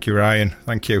terrific. Thank you, Ryan.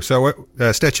 Thank you. So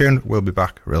stay tuned. We'll be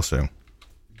back real soon.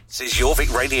 This is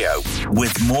Jorvik Radio,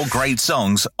 with more great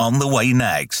songs on the way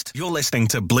next. You're listening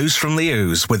to Blues from the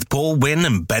Ooze with Paul Wynn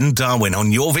and Ben Darwin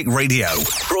on Jorvik Radio.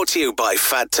 Brought to you by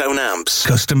Fat Tone Amps,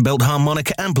 custom-built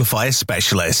harmonic amplifier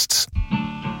specialists.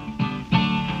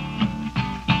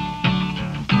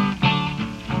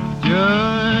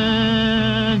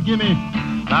 Just give me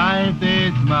life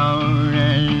this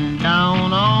morning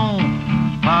down on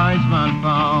Parchment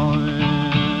Falls.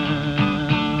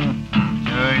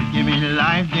 Church give me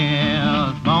life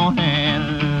this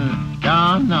morning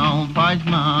down on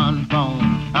Parchment Falls.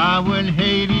 I would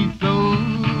hate it so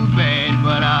bad,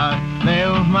 but I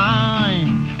left my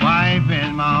wife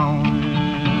and mom.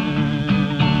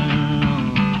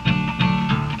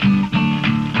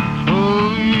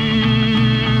 Oh,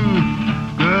 you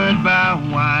goodbye,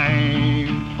 wife.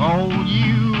 Oh,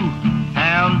 you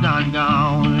have done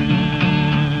gone.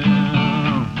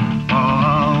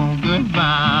 Oh,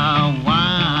 goodbye,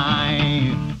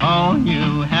 wife. Oh,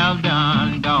 you have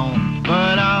done gone.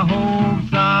 But I hope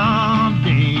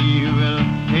someday you will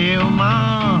hear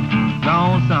my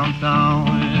lonesome song.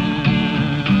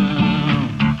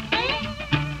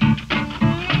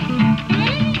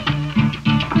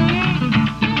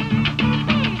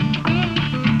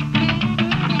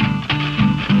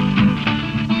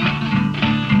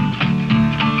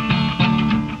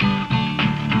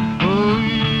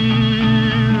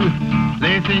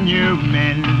 Listen, you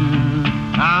men,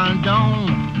 I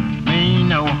don't mean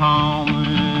no harm.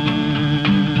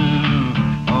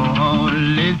 Oh,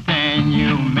 listen,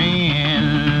 you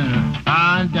men,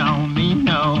 I don't mean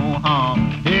no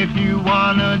harm. If you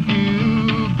wanna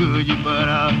do good, you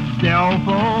better sell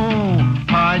for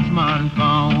Parchment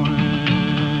Phone.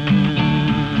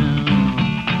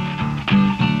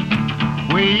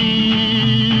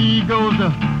 We go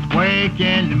to wake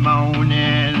in the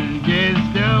morning,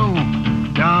 just do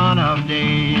dawn of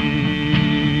day.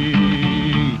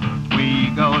 We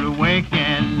go to wake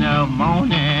in the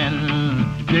morning,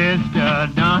 just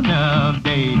the dawn of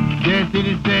day. Just to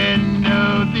the setting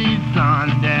of the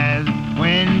sun, that's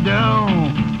window,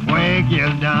 wake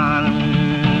your darling.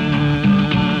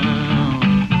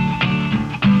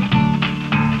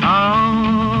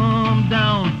 I'm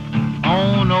down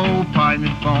on old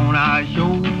Parchment Phone, I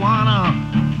sure wanna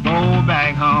go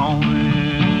back home.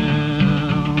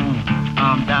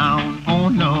 I'm down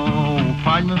on no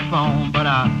Parchment Phone, but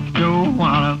I don't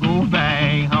wanna go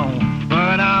back home.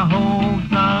 But I hope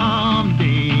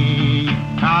someday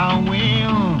I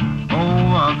will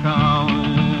overcome.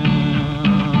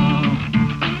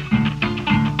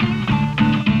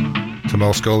 Some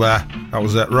old school there. That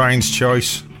was Ryan's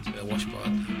choice. It's a bit of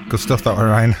washboard. Good stuff, that one,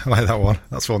 Ryan. I like that one.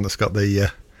 That's one that's got the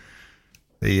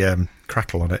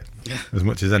crackle on it, Yeah. as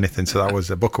much as anything. So that was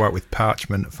a Booker White with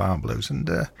Parchment Farm Blues. And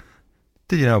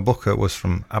did you know Booker was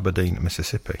from Aberdeen,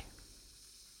 Mississippi?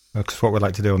 Because what we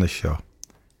like to do on this show,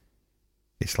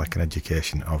 it's like an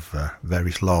education of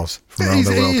various laws from around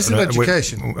the world. It is an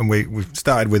education. And we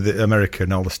started with America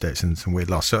and all the states and some weird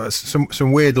laws. So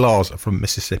some weird laws from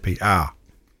Mississippi are.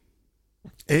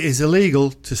 It is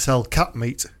illegal to sell cat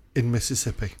meat in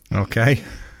Mississippi. Okay.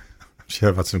 I'm sure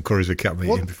I've had some curries with cat meat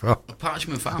in before. A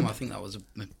Parchment Farm, I think that was a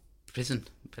prison,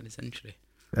 penitentiary.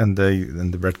 And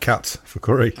the red cat for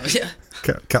curry. Oh, yeah.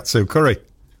 Katsu curry.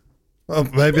 Well,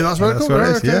 maybe that's what That's it's what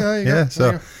called. it is, yeah. there you go. Yeah. So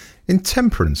There you go. in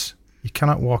temperance, you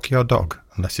cannot walk your dog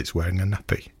unless it's wearing a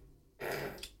nappy.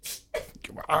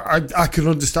 I can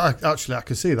understand. Actually, I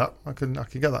can see that. I can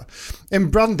get that. In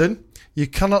Brandon, you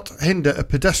cannot hinder a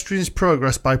pedestrian's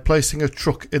progress by placing a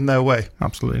truck in their way.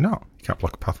 Absolutely not. You can't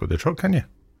block a path with a truck, can you?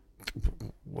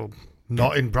 Well,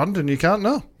 not in Brandon, you can't,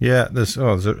 no. Yeah, there's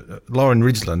a law in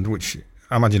Ridgeland, which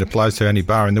I imagine applies to any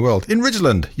bar in the world. In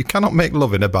Ridgeland, you cannot make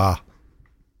love in a bar.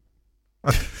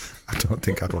 I don't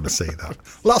think I'd want to see that.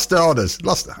 Last orders.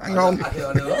 Hang on. I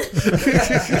don't know.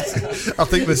 I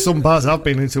think there's some bars I've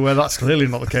been into where that's clearly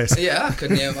not the case. Yeah, I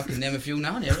can name a few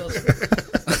now. Yeah,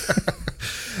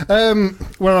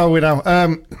 Where are we now?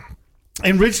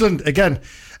 In Ridgeland, again,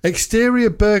 exterior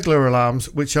burglar alarms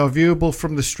which are viewable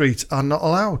from the street are not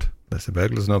allowed. Unless the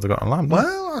burglars know they've got an alarm.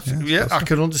 Well, I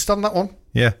can understand that one.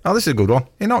 Yeah. Oh, this is a good one.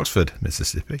 In Oxford,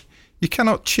 Mississippi, you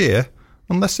cannot cheer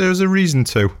unless there is a reason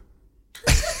to.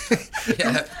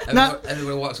 yeah.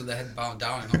 Everyone walks with their head bowed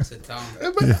down and upside down.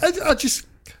 But I just...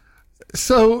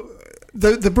 So,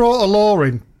 they brought a law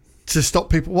in to stop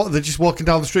people. What, they're just walking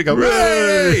down the street going,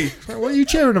 "Hooray!" What are you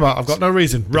cheering about? I've got no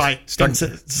reason. Right,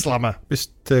 slammer.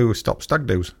 Just to stop stag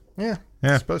do's. Yeah.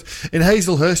 Yeah. I suppose. In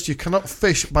Hazelhurst, you cannot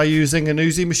fish by using an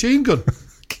Uzi machine gun.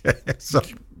 Okay, so,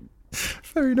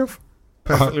 fair enough.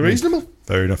 Perfectly reasonable.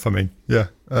 Fair enough, I mean, yeah.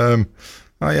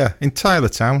 In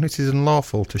Tylertown, it is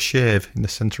unlawful to shave in the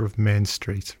centre of Main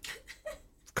Street.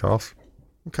 Of course.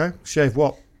 Okay, shave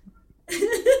what?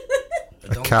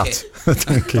 A cat. A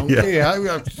donkey,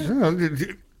 yeah.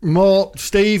 More,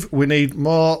 Steve, we need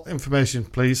more information,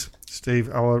 please. Steve,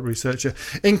 our researcher.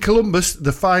 In Columbus,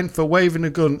 the fine for waving a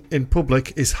gun in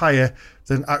public is higher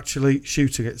than actually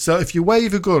shooting it. So if you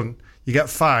wave a gun, you get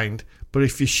fined, but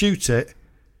if you shoot it,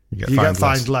 You you get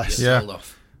fined less. Yeah. Sold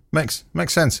off. Makes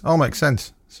sense. All makes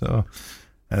sense. So,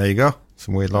 there you go.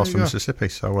 Some weird laws There from you go. Mississippi.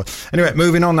 So, anyway,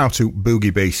 moving on now to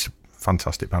Boogie Beast.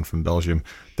 Fantastic band from Belgium.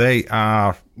 They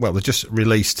are, well, they just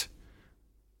released,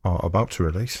 or about to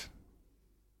release.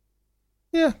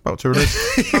 Yeah, about to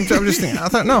release. I'm just thinking, I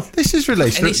thought, no, this is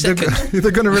released. Any They're second.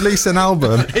 going to release an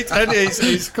album.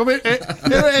 It's coming. Here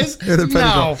it is. Yeah, the penny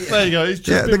Now. drop. There you go. It's just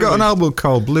Yeah, been they got an released. album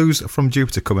called Blues from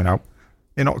Jupiter coming out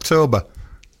in October.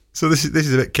 So this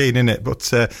is a bit keen, isn't it?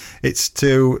 But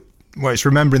it's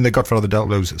remembering the Godfather of the Delta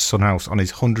Blues at Sunhouse on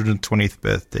his 120th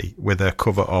birthday with a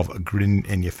cover of Grin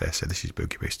in Your Face. So this is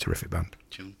Boogie Beast, terrific band.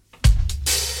 Tune.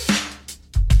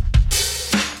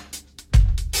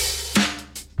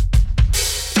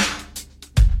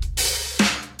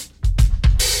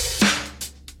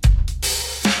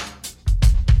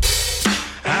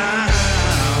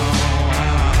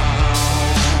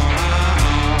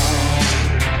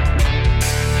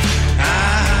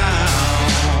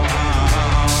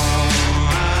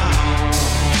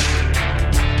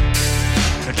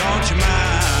 Don't you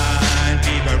mind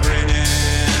people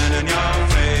grinning in your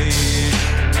face?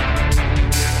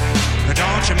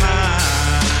 Don't you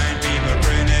mind people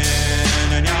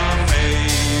grinning in your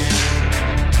face?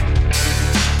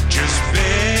 Just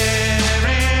bear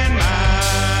in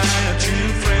mind a true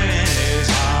friend is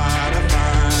hard to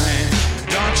find.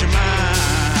 Don't you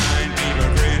mind people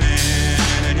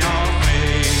grinning in your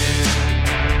face?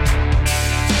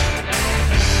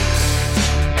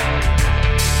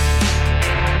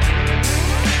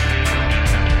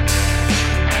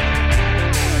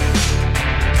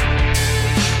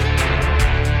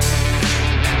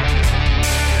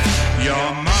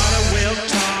 Your mother will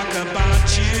talk about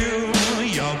you,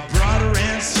 your brother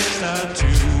and sister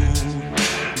too.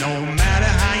 No matter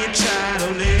how you try to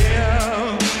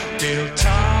live, they'll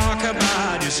talk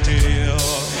about you still.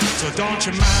 So don't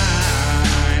you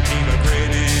mind people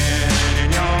grinning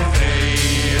in your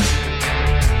face.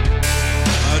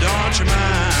 Don't you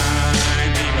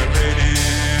mind people grinning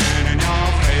in your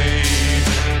face.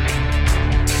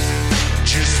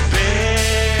 Just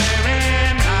bear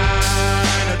in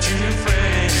mind a true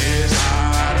friend is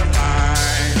hard to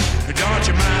find. Don't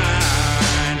you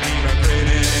mind people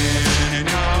grinning in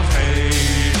your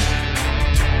face?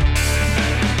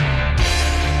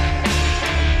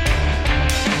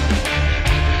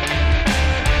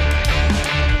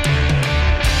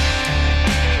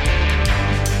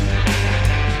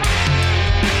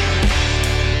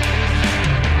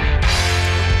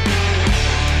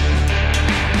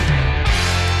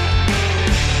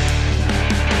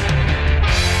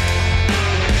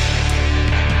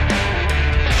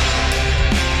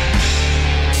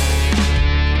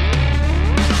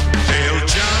 They'll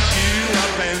jump you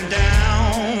up and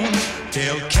down.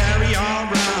 They'll carry on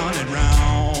round and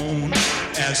round.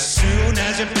 As soon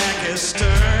as your back is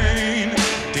turned,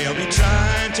 they'll be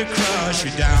trying to crush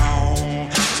you down.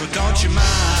 So don't you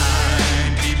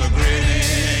mind people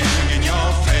grinning in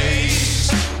your face.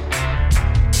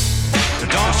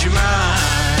 Don't you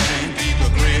mind people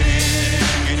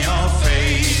grinning in your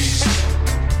face.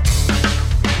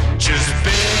 Just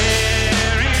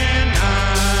bear in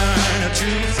mind a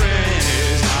true friend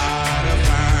is hard to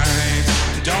find.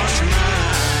 Don't you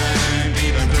mind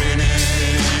people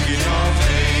grinning in your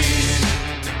face.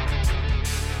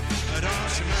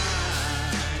 Don't you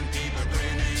mind people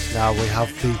grinning. Now we have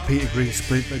the Peter Green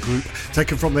Splinter Group,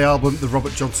 taken from the album The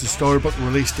Robert Johnson Storybook,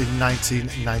 released in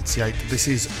 1998. This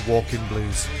is Walking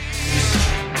Blues.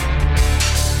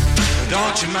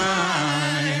 Don't you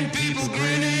mind people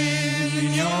grinning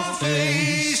in your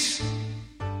face?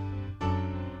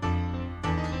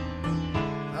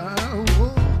 I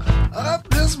woke up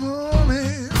this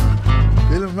morning,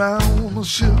 feeling round with my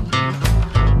shoe.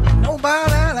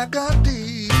 Nobody I got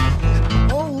deep,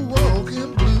 oh,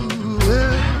 walking blue.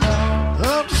 Well,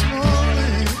 up this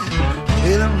morning,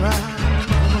 feeling round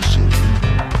with my shoe.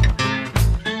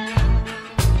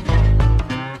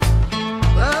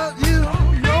 But you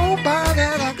don't know about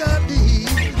that I got deep,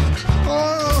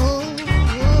 oh,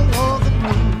 walking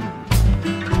blue.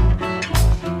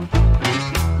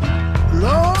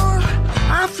 Lord,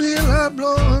 I feel like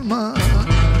blowing my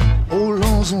old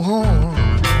lonesome horn.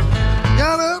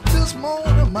 Got up this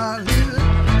morning, my lady,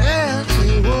 and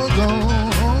she was gone.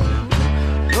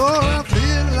 Lord, I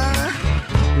feel like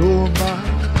blowing my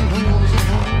lonesome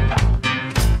horn.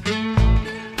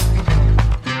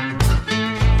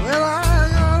 Well, I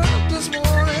got up this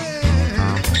morning,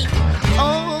 oh,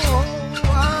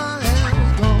 I am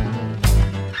gone.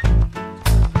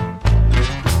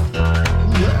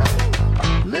 Well,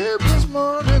 live this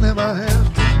morning if I have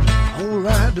to.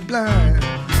 ride the blind.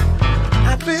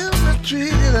 I feel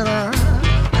mistreated and I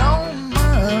don't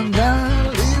mind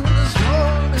dying. Leaving this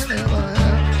morning if I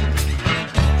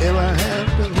have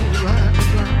to ride the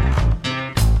blind.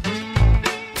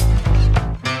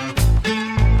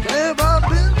 If I've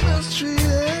been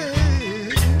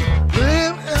mistreated,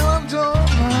 live and I don't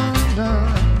mind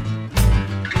dying.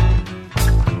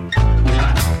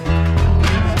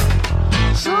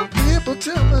 Some people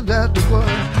tell me that the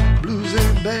word blues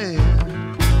ain't bad.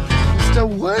 It's the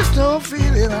worst old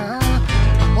feeling I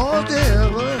most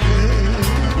ever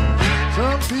had.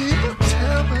 Some people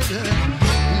tell me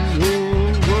that these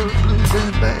old world blues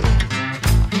ain't bad.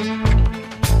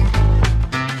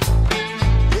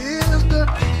 It's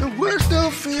the worst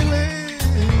old feeling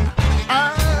I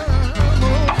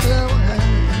most ever had.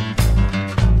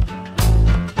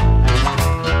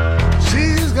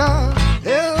 She's got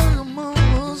every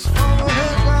moves from her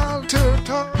head down to her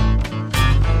toe.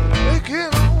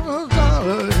 Making on a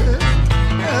dollar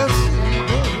as she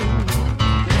goes.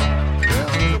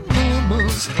 Every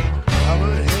moves from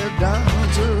her head down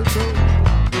to her toe.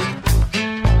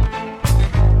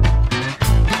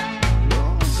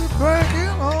 She's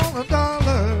breaking on a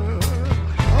dollar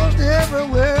almost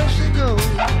everywhere she goes.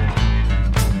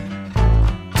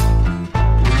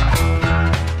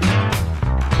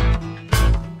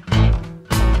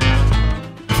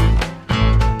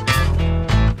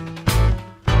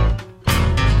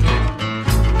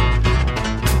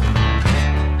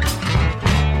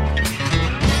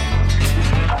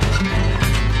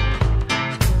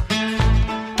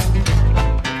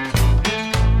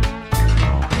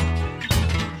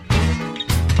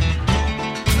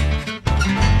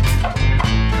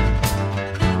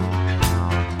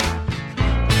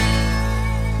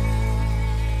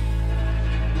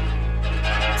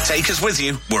 Take us with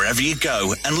you wherever you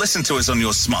go and listen to us on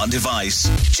your smart device.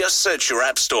 Just search your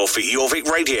app store for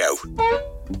Jorvik Radio.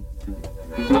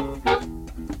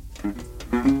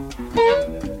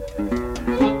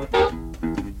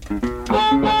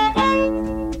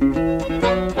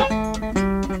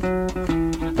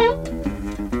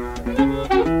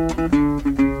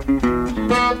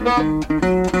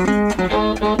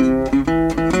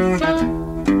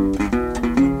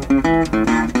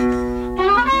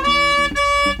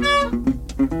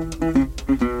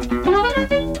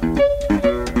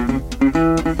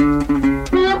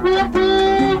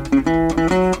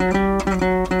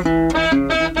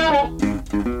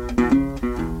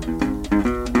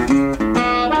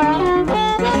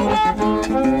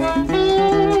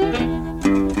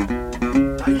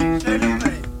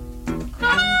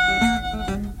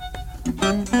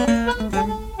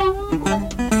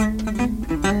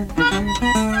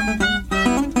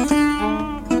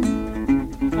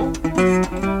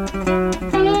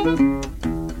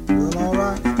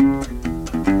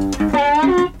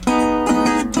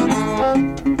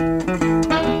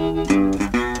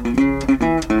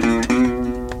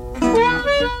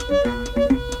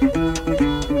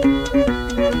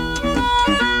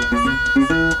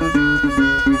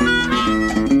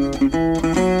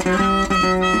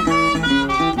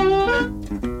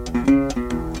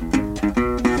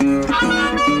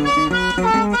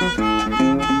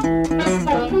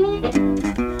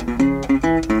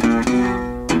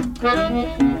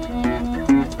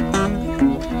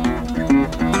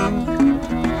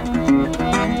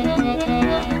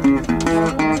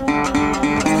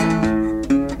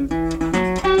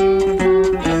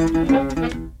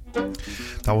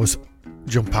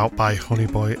 Jump Out by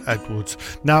Honeyboy Edwards.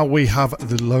 Now we have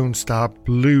the Lone Star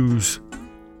Blues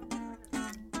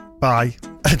by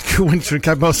Edgar Winter and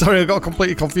Ken. Sorry, I got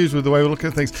completely confused with the way we're looking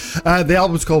at things. The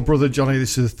album's called Brother Johnny.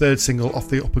 This is the third single off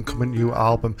the up-and-coming new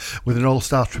album with an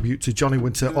all-star tribute to Johnny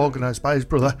Winter, organised by his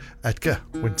brother Edgar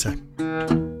Winter.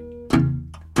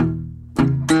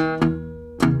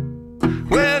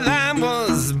 Well, I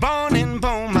was born in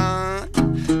Beaumont,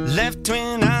 left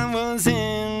when I was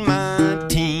in my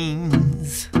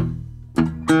teens.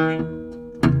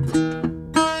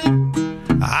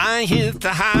 I hit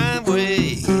the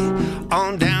highway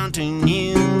on down to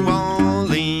New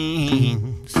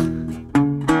Orleans.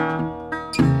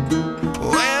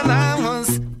 Well, I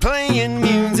was playing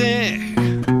music,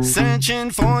 searching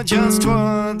for just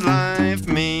what life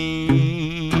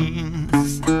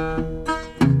means.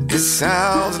 It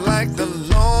sounds like the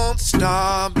Lone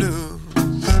Star Blues.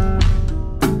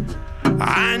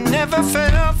 I never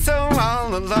felt so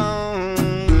all alone.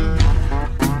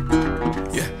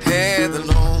 You had the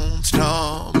Lone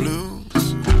Star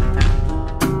Blues.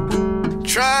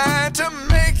 Try to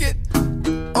make it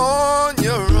on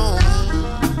your own.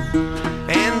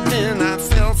 And then I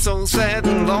felt so sad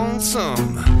and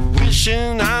lonesome,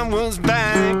 wishing when I was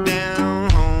back down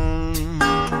home.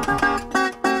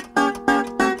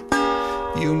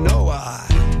 You know I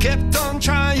kept on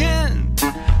trying,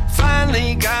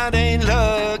 finally got a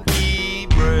lucky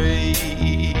break.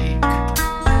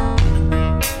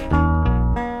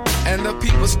 And the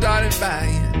people started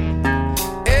buying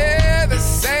every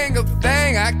single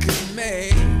thing I could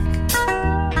make.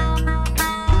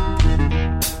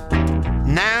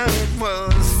 Now it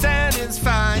was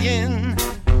satisfying,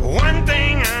 one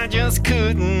thing I just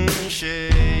couldn't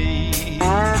shake.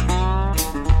 I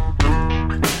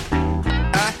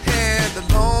had the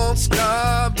Lone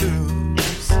Star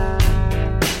Blues.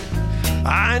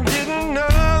 I didn't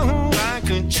know who I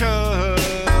could trust.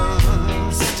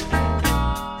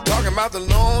 Talking about the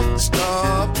Lone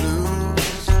Star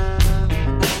Blues.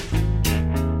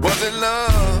 Was it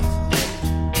love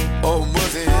or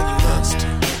was it lust?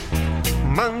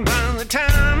 But by the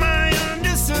time I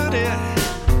understood it,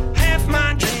 half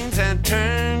my dreams had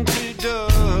turned to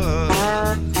dust.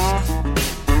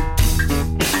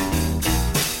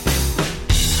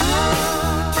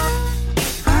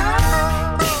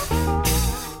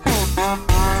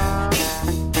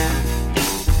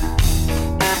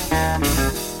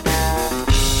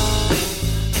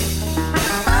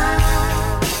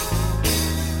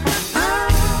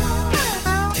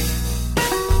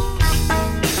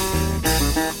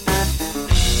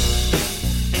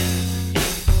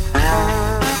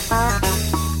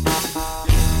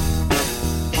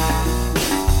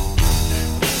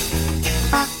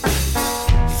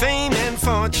 Fame and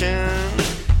fortune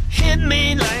hit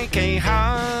me like a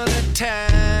heart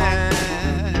attack.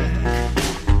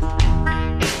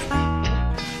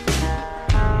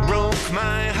 Broke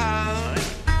my heart,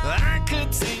 I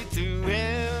could see through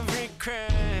every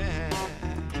crack.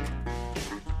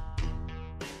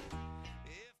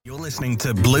 You're listening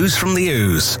to Blues from the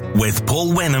Ooze with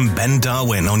Paul Wynn and Ben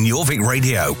Darwin on Jorvik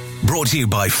Radio. Brought to you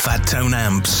by Fat Tone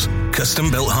Amps,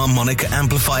 custom-built harmonica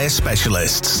amplifier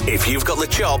specialists. If you've got the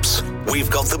chops, we've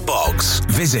got the box.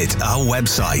 Visit our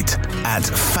website at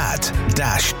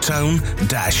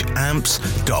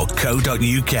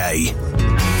fat-tone-amps.co.uk.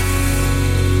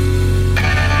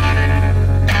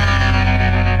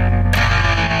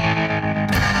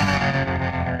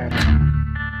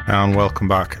 And welcome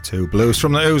back to Blues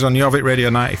from the Ooze on Jorvik Radio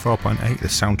 94.8, the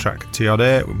soundtrack to your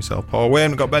day, with myself, Paul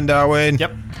Wynn. We've got Ben Darwin.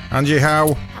 Yep. Angie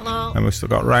Howe. Hello. And we've still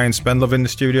got Ryan Spendlove in the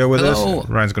studio with Hello. us.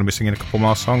 Ryan's going to be singing a couple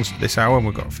more songs this hour, and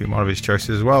we've got a few more of his choices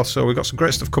as well. So we've got some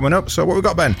great stuff coming up. So what we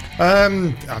got, Ben?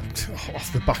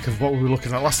 Off the back of what we were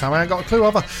looking at last time, I ain't got a clue,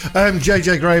 have I?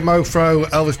 JJ Gray, Mofro,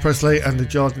 Elvis Presley, and the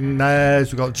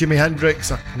Jordanaires. We've got Jimi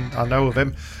Hendrix. I know of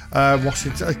him.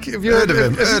 Washington. Have you Heard of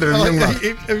him, young lad.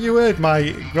 Have you heard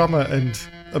my grammar and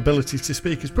ability to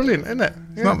speak? It's brilliant, isn't it?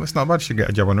 Yeah. It's not bad. You should get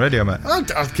a job on radio, mate.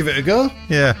 I'd give it a go.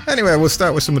 Yeah. Anyway, we'll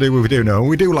start with somebody we do know.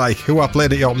 We do like, who I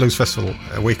played at York Blues Festival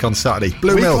a week on Saturday.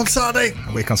 Blue Milk. On Saturday.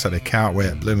 A week on Saturday. Can't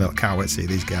wait. Blue Milk. Can't wait to see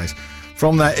these guys.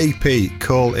 From their EP,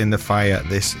 Coal in the Fire,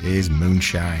 this is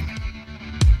Moonshine.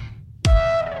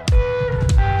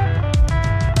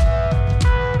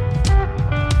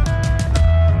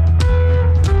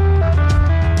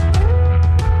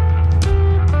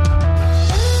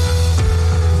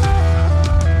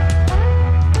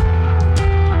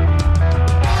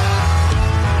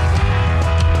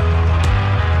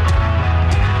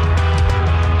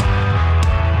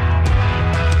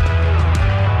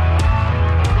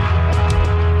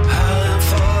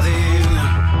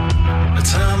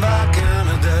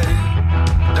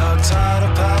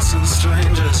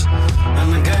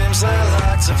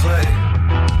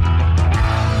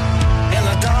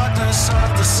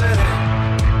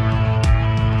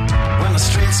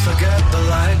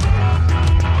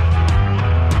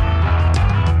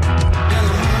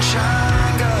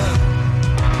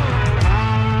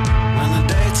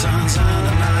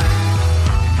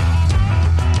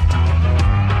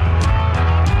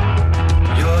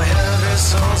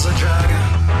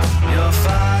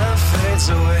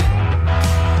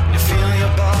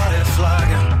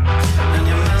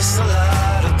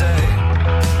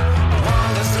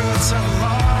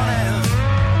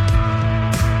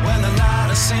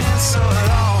 So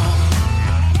long.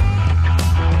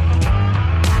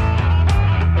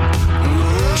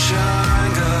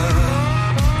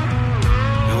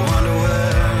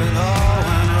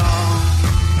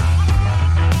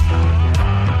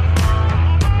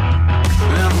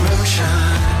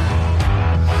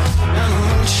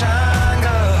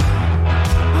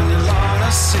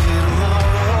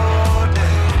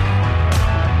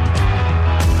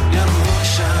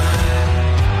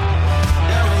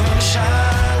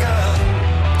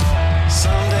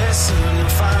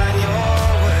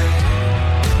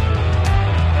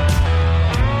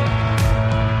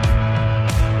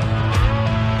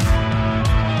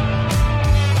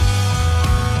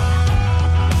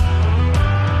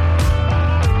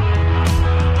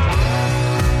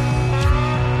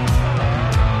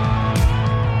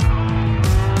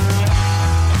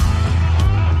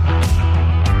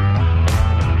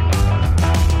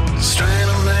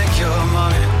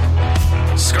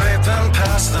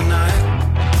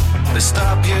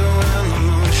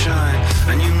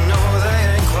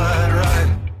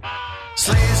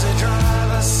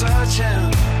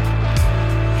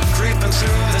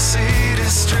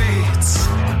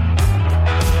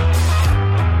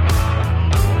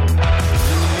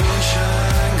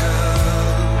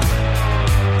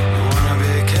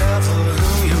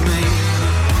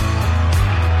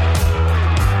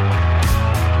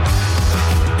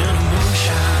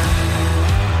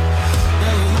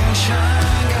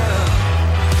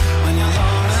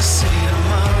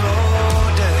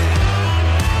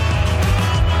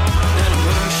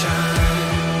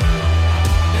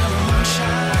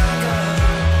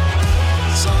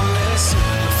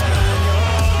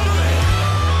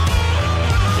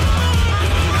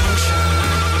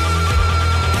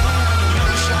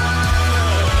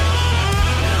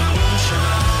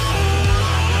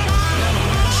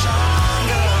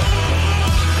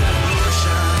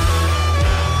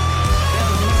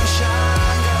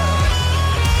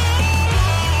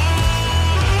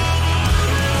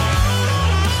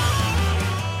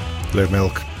 Blue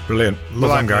Milk. Brilliant.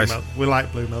 Love them, guys. Blue milk. We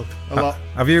like Blue Milk a lot.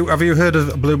 Have you heard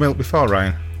of Blue Milk before,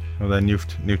 Ryan? Or they're new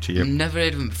to you? Never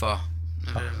heard of them before.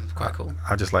 It's quite cool.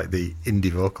 I just like the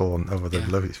indie vocal on Over the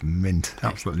Blue. It's mint.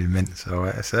 Absolutely mint. So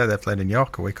I say they're playing in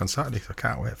York a week on Saturday, so I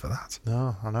can't wait for that.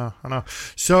 No, I know.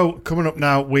 So coming up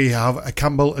now, we have a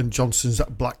Campbell and Johnson's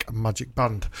Black Magic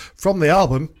Band from the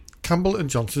album Campbell and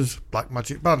Johnson's Black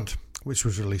Magic Band, which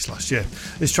was released last year.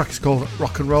 This track is called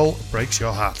Rock and Roll Breaks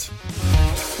Your Heart.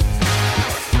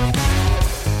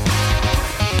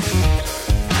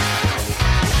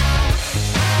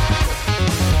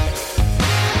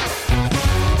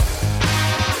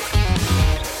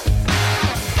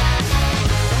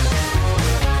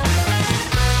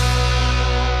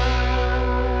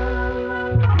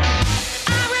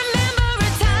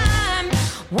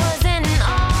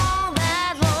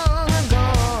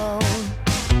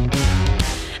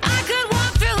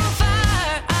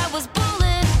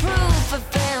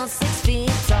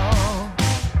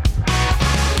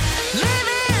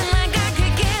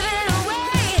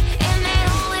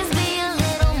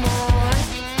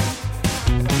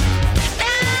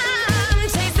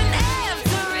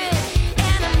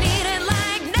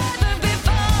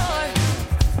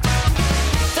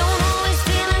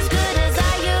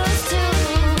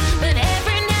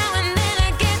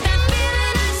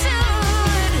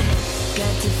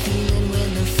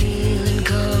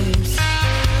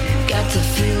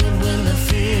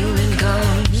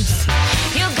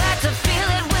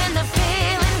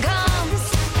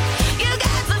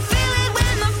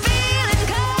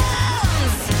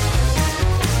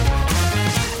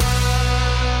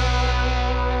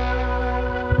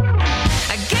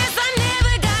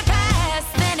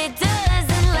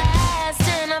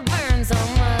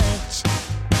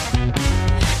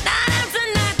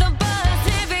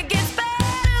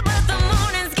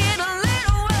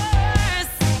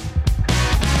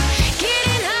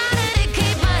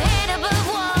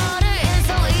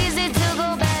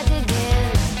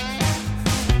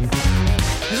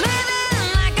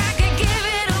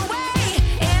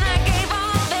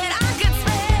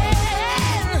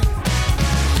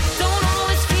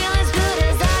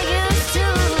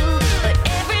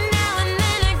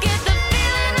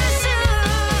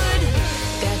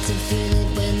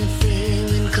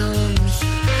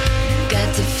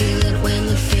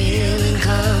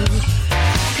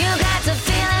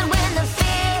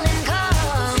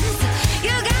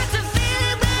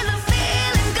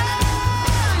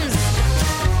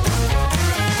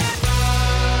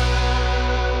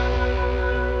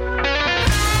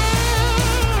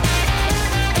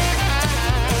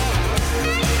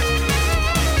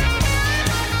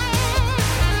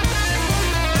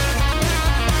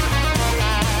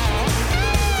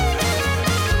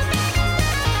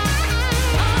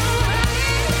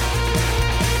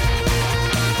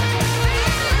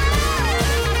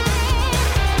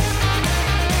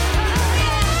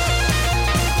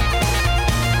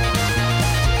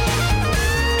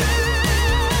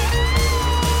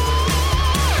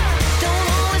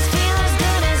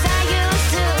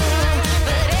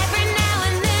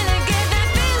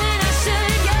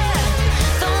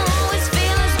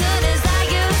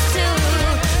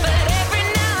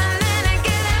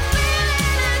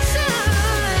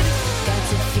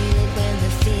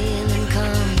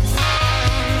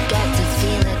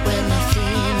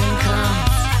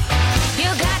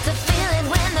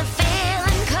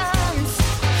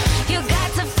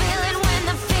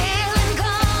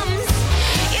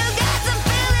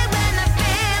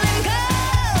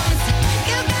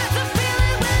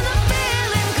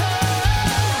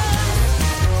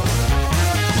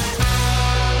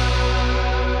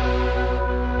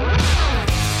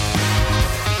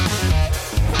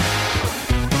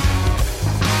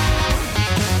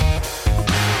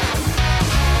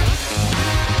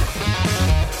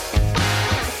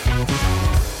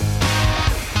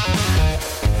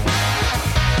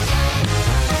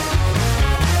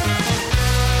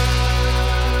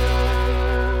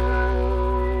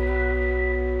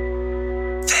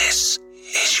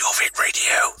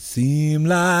 Seem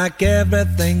like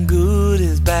everything good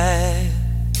is bad,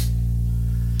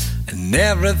 and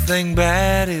everything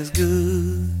bad is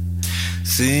good.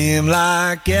 Seem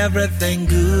like everything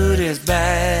good is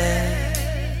bad,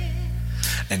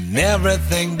 and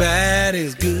everything bad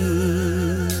is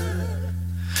good.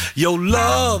 Your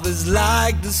love is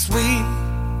like the sweet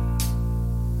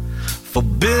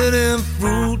forbidden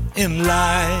fruit in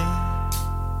life.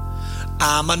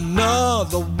 I'm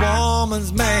another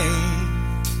woman's man,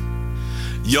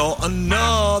 you're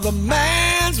another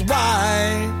man's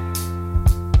wife.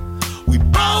 We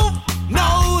both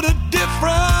know the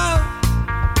difference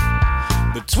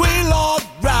between Lord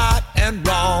right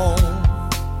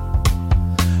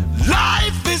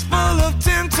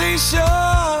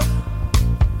sure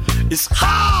it's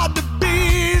hard to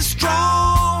be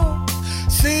strong.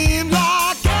 Seems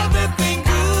like everything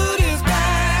good is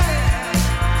bad,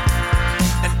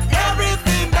 and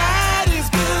everything bad is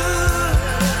good.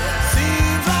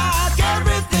 Seems like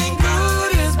everything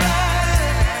good is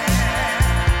bad,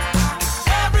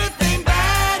 everything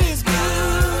bad is good.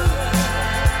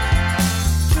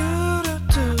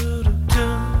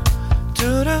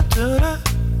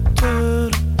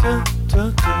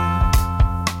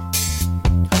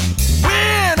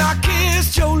 When I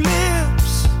kissed your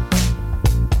lips,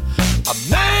 I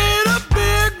made a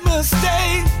big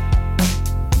mistake.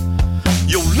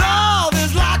 Your love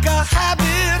is like a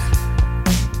habit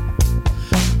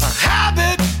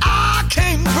I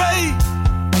can't break.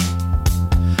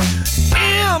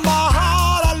 In my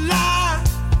heart I lie,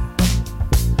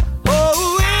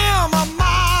 oh, in my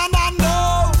mind I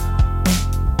know.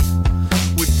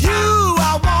 With you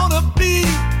I wanna be,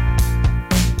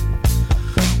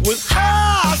 with her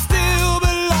I still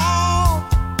belong.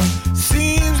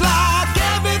 Seems like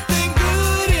everything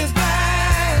good is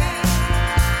bad,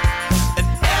 and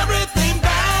everything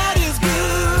bad is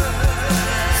good.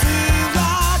 Seems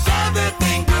like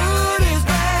everything good is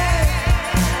bad,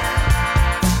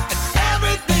 and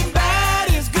everything bad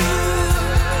is good.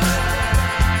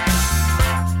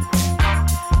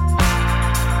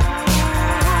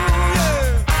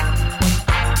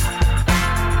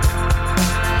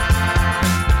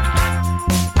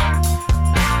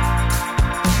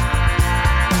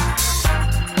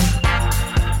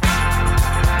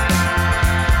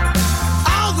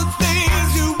 All the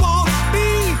things you want to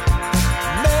be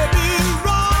may be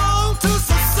wrong to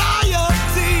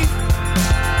society.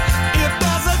 If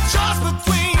there's a choice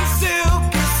between silk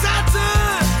and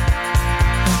satin,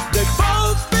 they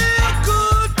both feel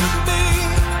good to me.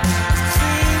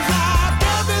 Seems like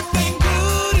everything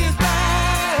good is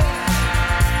bad,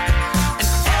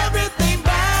 and everything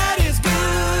bad is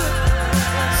good.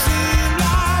 Seems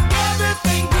like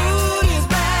everything good is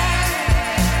bad,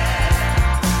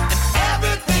 and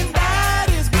everything bad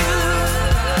is good.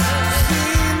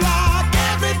 Seems like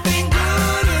everything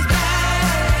good is bad,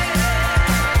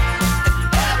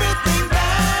 and everything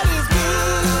bad is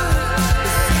good.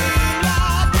 Seems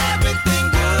like everything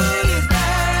good is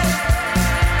bad,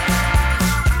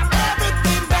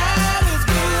 everything bad is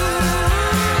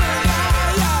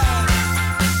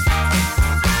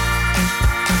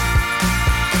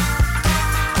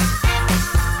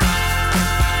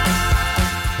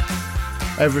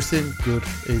Everything Good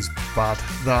Is Bad.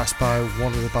 That's by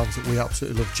one of the bands that we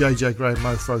absolutely love, JJ Gray and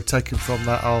Mofro, taken from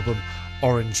their album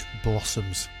Orange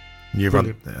Blossoms. You've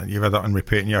had that on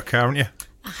repeat in your car, haven't you?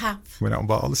 I have. Went out and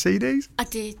bought all the CDs. I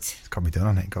did. It's got to be done,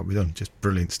 hasn't it? Got to be done. Just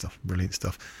brilliant stuff. Brilliant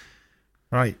stuff.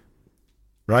 Right.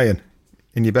 Ryan,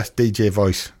 in your best DJ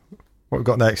voice, what we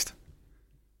got next?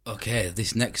 Okay,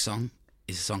 this next song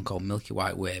is a song called Milky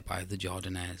White Way by the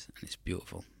Jordanaires, and it's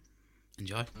beautiful.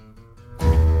 Enjoy.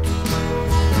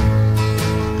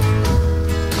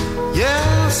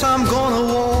 Yes, I'm gonna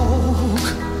walk,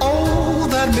 oh,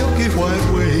 that milky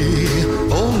white way,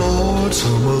 oh Lord,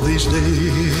 some of these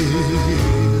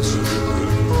days.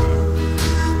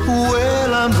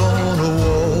 Well, I'm gonna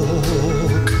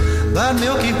walk that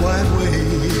milky white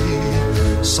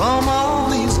way, some of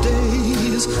these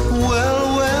days.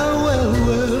 Well, well, well,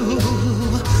 well,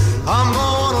 I'm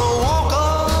gonna walk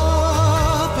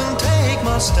up and take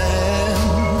my stand,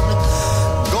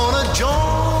 gonna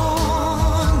join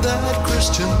that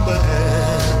Christian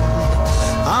band.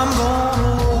 I'm gonna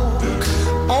walk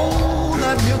on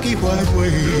that milky white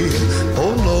way,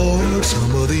 oh Lord,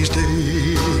 some of these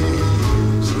days.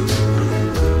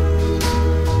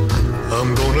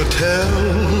 I'm gonna tell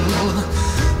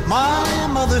my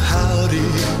mother howdy,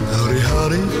 howdy,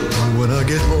 howdy, when I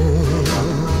get home.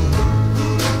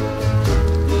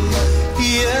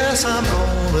 Yes, I'm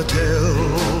gonna tell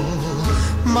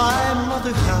my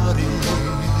mother howdy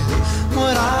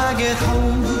when I get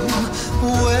home.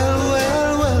 Well,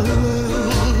 well, well, well,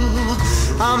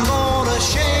 I'm gonna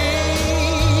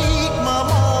shake my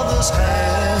mother's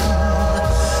hand.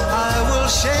 I will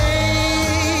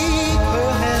shake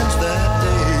her hands that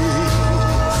day.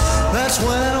 That's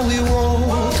when we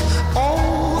walk on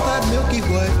that milky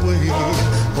white way,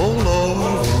 oh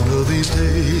Lord, one of these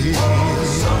days.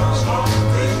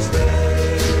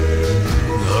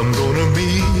 I'm gonna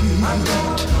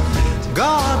meet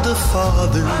God the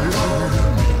Father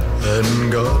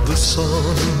and God the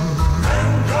Son.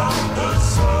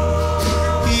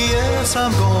 Yes,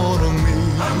 I'm gonna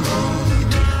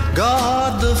meet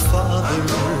God the Father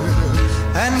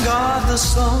and God the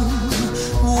Son.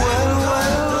 Well,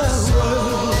 well, well,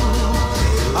 well,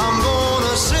 I'm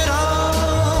gonna sit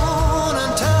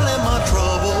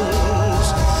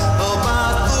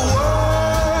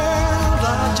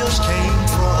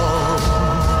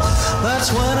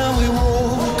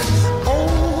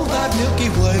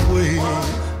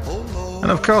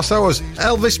And of course, that was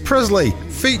Elvis Presley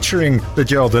featuring the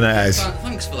Jordanaires.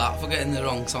 Thanks for that, for getting the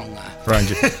wrong song there.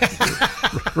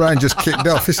 Ryan just kicked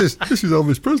off. He says, "This is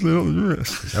Elvis Presley, not this."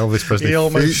 Elvis Presley. He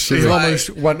almost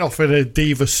went off in a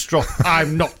diva strut.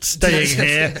 I'm not staying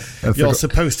here. You're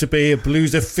supposed to be a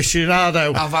blues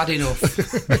aficionado. I've had enough.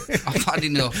 I've had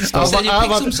enough.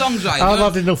 Some songs, right? I've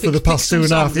had enough for the past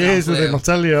 2.5 years with him, I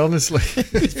tell you, honestly.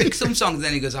 Pick some songs,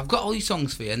 then he goes, I've got all these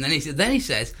songs for you. And then he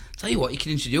says, tell you what, you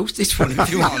can introduce this one if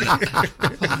you want.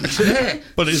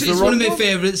 But it's one of my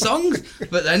favourite songs,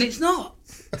 but then it's not.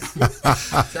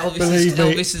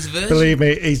 Elvis's version. Believe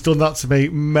me, he's done that to me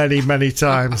many, many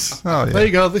times. Oh, yeah. There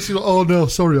you go. This is. Oh no,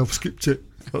 sorry, I've skipped it.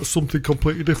 That's something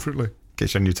completely differently.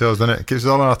 Keeps you on your toes, doesn't it? Keeps us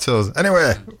all on our toes.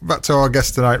 Anyway, back to our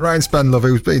guest tonight, Ryan Spenlove,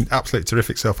 who's been absolutely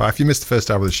terrific so far. If you missed the first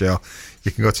hour of the show,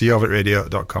 you can go to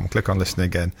jorvikradio.com, click on listen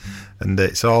again, and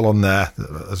it's all on there,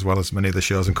 as well as many of the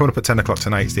shows. And coming up at 10 o'clock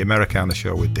tonight is the Americana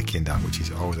show with Dickie and Dan, which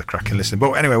is always a cracking listen.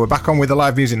 But anyway, we're back on with the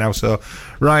live music now. So,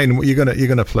 Ryan, you're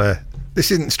gonna play. This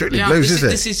isn't strictly blues, is it?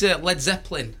 This is Led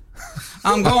Zeppelin.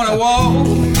 I'm gonna walk,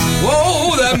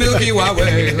 that Milky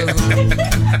Way.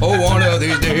 One of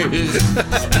these days.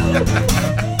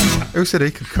 Who said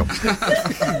he could come?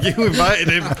 You invited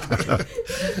him.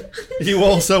 You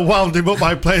also wound him up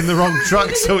by playing the wrong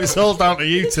track, so it's all down to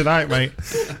you tonight, mate.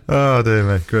 Oh dear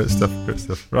me, great stuff.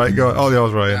 Right, go, all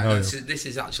yours, Ryan. This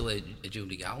is actually a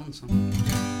Judy Garland song.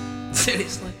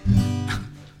 Seriously.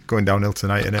 Going downhill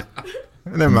tonight, innit?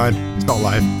 Never mind, it's not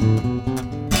live.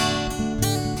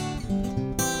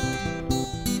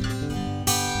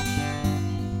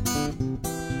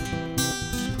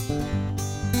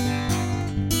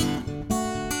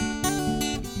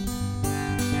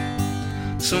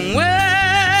 Somewhere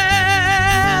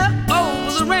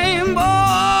over the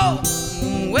rainbow,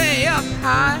 way up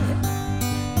high,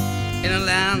 in a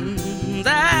land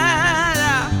that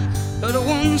I heard of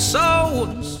one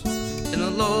songs in a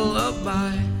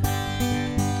lullaby.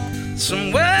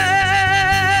 Somewhere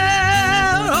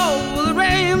over the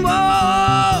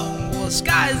rainbow, the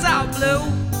skies are blue,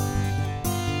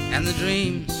 and the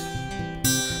dreams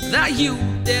that you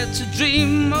dare to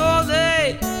dream, oh,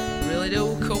 they really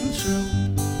do come true.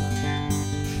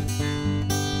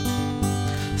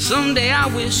 Someday I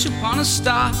wish upon a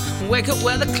star, wake up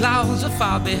where the clouds are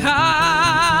far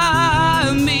behind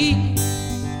me,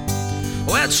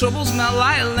 where troubles melt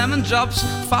like lemon drops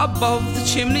far above the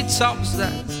chimney tops.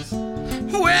 That's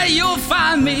where you'll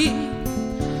find me.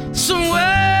 Somewhere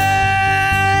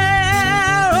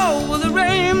over the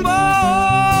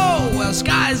rainbow, where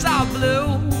skies are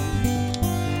blue,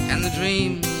 and the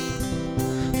dreams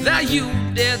that you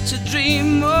dare to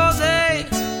dream, oh, they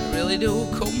really do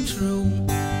come true.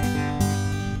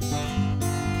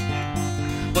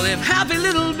 Well, if happy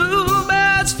little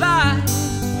bluebirds fly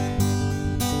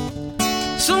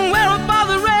somewhere above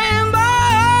the rainbow,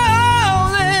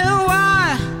 then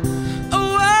why,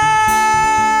 oh, why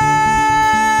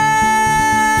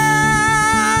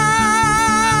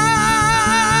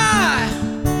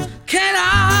can't I?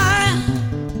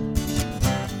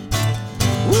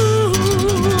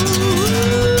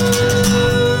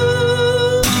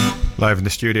 Live in the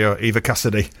studio, Eva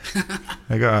Cassidy.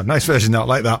 I got a nice version out,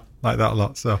 like that a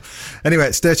lot. So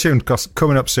anyway, stay tuned, because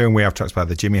coming up soon we have tracks by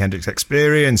the Jimi Hendrix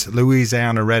Experience,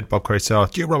 Louisiana Red, Bob Corritore,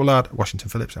 Gio Robillard, Washington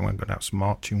Phillips, and we're going to have some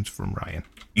more tunes from Ryan.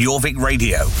 Jorvik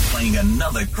Radio, playing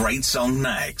another great song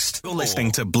next. You're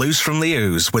listening to Blues from the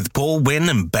Ooze with Paul Wynn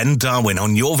and Ben Darwin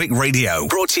on Jorvik Radio.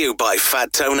 Brought to you by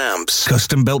Fat Tone Amps,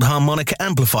 custom-built harmonic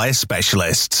amplifier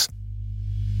specialists.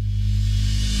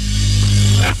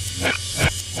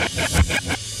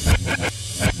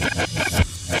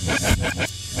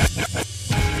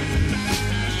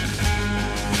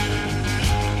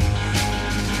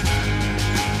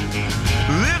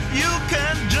 If you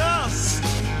can just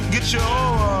get your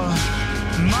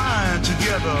mind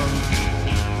together,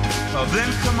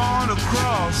 then come on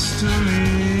across to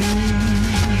me.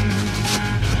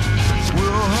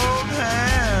 We'll hold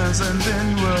hands and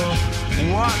then we'll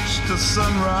watch the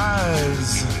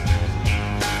sunrise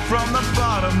from the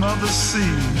bottom of the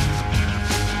sea.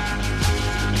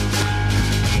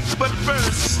 But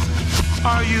first,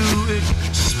 are you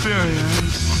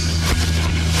experienced?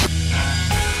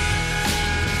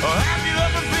 Or have you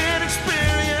ever been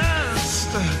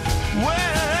experienced?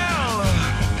 Well,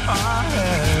 I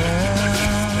have.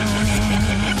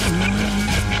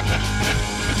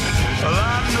 Well,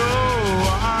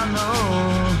 I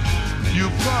know, you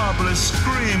probably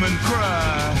scream and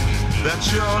cry that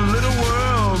your little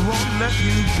world won't let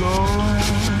you go.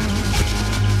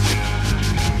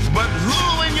 But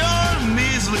who in your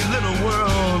measly little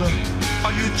world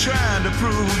are you trying to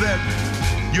prove that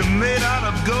You're made out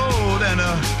of gold and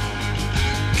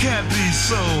can't be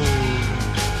sold.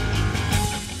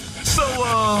 So,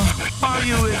 are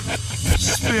you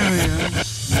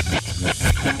experienced?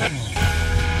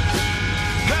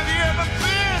 Have you ever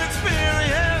been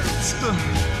experienced?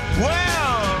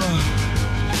 Well,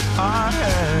 I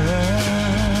have.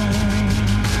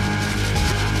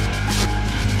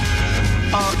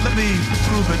 Let me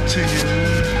prove it to you.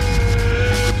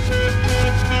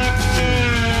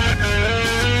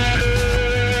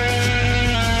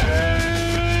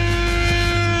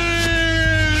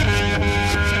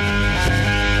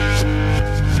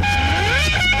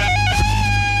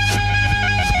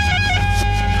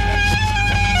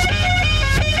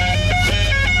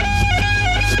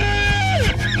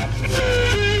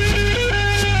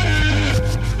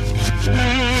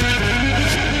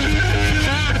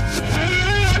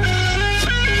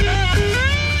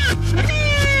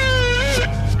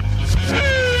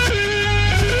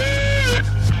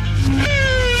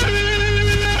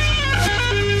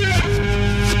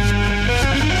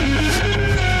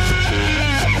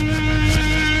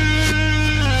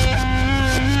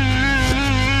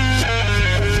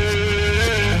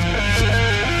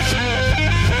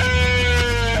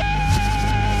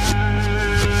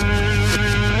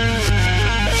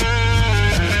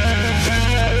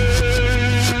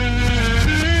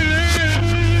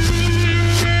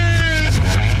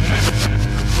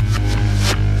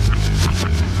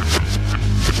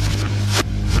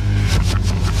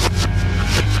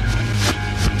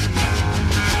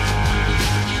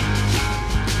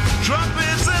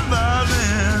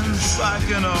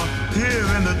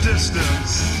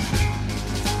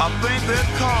 I think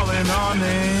they're calling our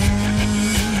name.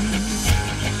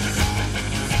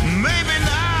 Maybe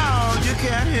now you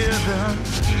can't hear them,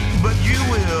 but you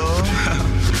will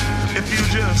if you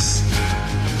just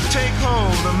take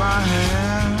hold of my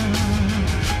hand.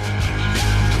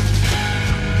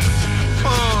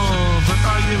 Oh, but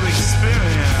are you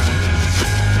experienced?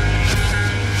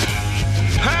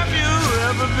 Have you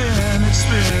ever been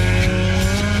experienced?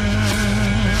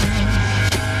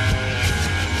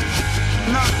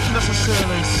 Not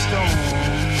necessarily stone,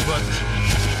 but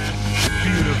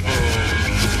beautiful.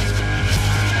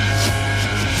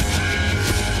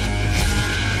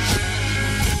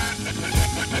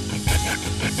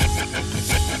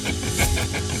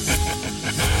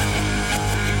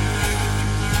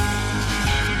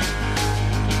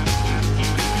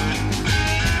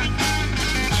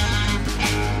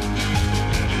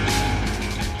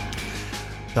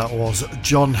 That was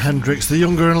John Hendricks, the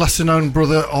younger and lesser known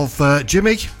brother of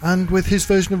Jimmy, and with his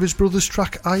version of his brother's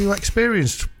track Are You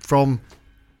Experienced, from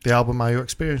the album Are You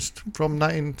Experienced, from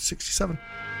 1967.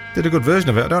 Did a good version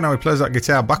of it. I don't know how he plays that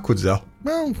guitar backwards though.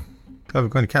 Well, you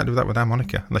can't do that with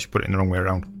harmonica unless you put it in the wrong way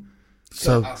around.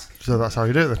 So that's how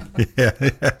you do it then.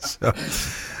 yeah. So,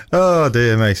 oh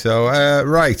dear me. So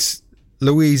right.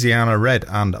 Louisiana Red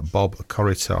and Bob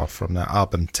Corritore from their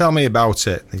album Tell Me About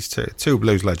It. These two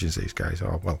blues legends, these guys.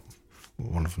 Oh, well,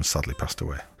 one of them sadly passed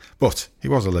away. But he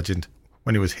was a legend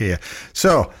when he was here.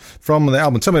 So, from the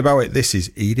album Tell Me About It, this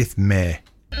is Edith May.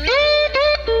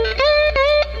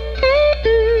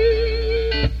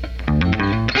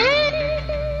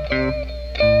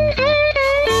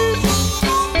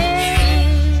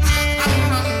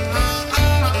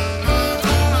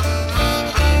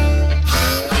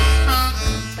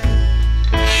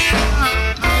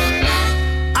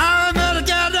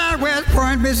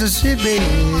 Mississippi,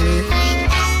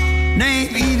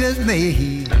 named Edith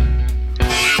May.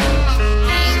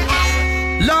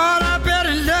 Lord, I fell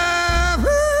in love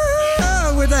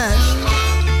with that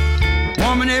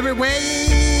woman every way.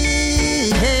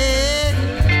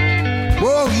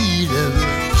 Whoa, Edith.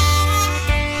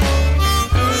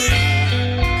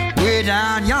 Way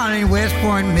down yonder in West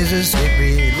Point,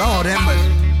 Mississippi. Lord have mercy.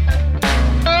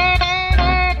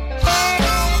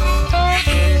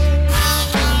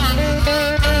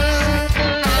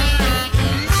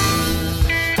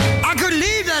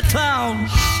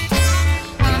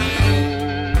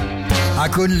 I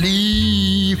couldn't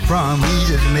leave from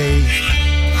Edith May.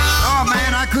 Oh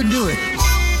man, I couldn't do it.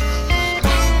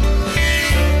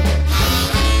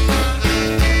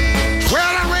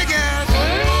 Well, I wake up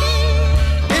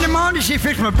in the morning, she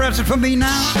fixed my breakfast for me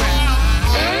now.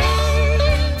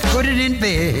 Put it in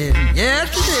bed, yes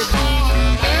she did.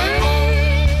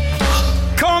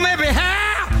 Comb every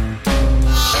hair.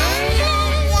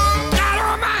 Got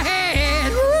on my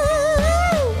head. Ooh.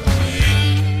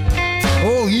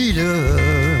 Oh, Edith.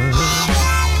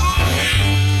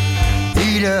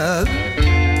 Edith,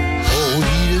 oh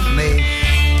Edith May.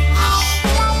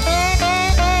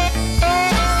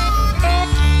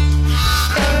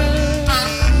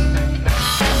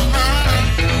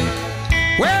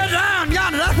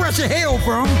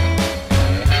 from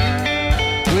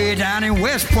way down in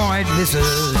West Point, Mississippi.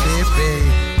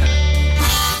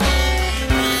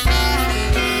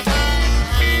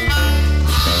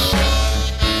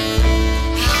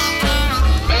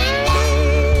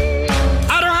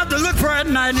 I don't have to look for her at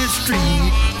night in the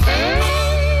street.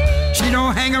 She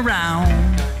don't hang around.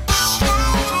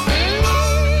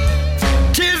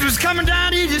 Tears was coming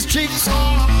down Edith's cheeks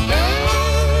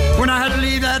when I had to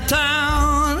leave that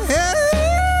town. Hey,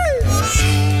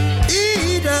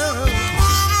 Edith.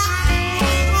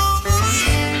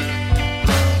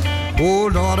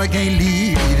 Oh, Lord, I can't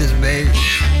leave Edith, baby.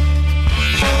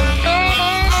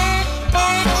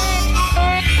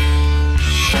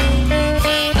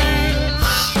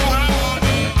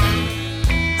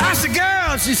 I said,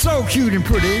 girl, she's so cute and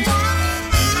pretty.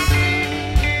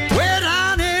 Way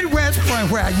down in West Point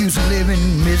where I used to live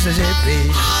in Mississippi.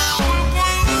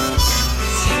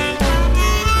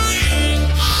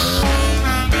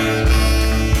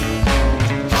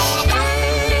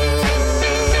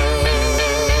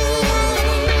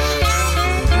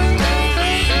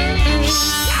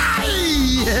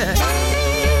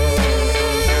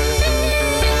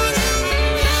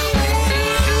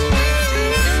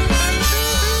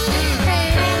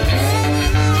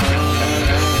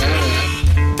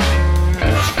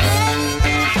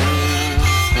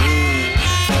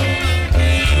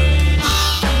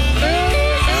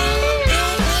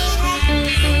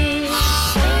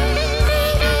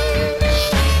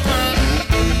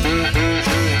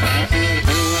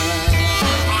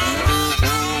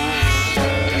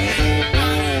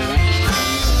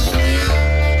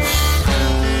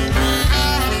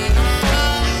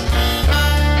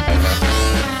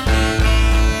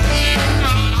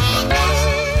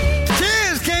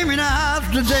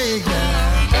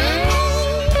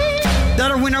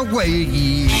 Away.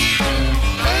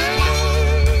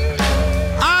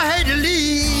 I hate to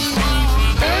leave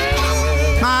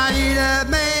my Edith,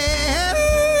 man.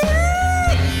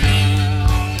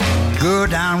 Go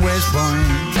down West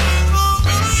Point.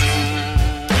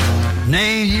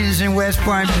 Name is in West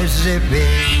Point, Mississippi.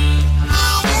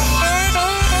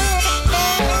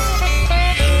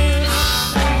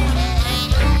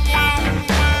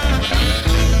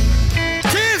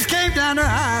 Tears came down her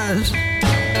eyes.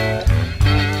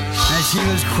 She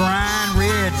was crying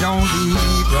red, don't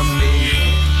leave from me.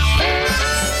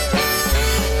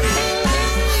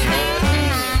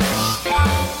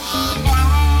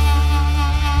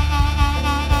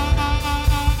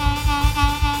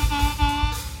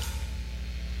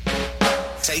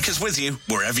 Take us with you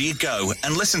wherever you go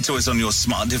and listen to us on your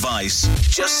smart device.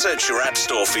 Just search your app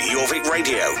store for Jorvik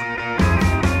Radio.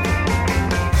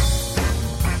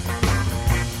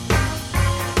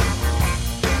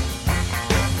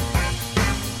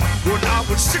 When I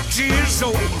was 6 years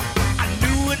old, I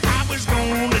knew what I was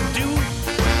gonna do.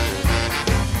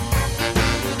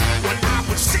 When I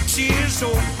was 6 years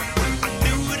old, I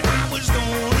knew what I was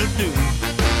gonna do.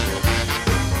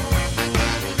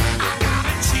 I got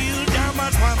a chill down my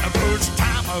spine the first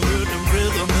time I heard the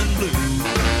rhythm and blues.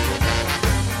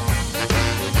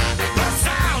 The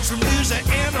sounds from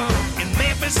Louisiana and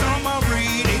Memphis on my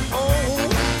radio.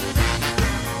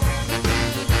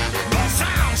 The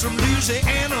sounds from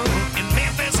Louisiana.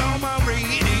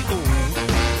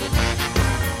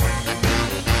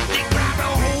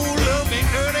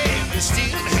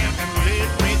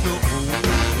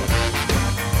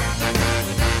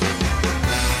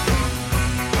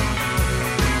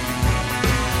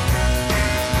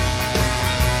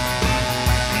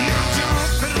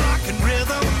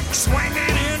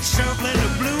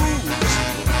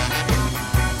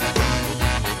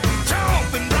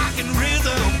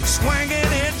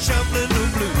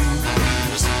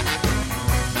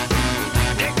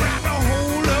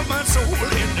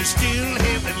 Still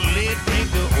haven't let me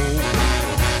go.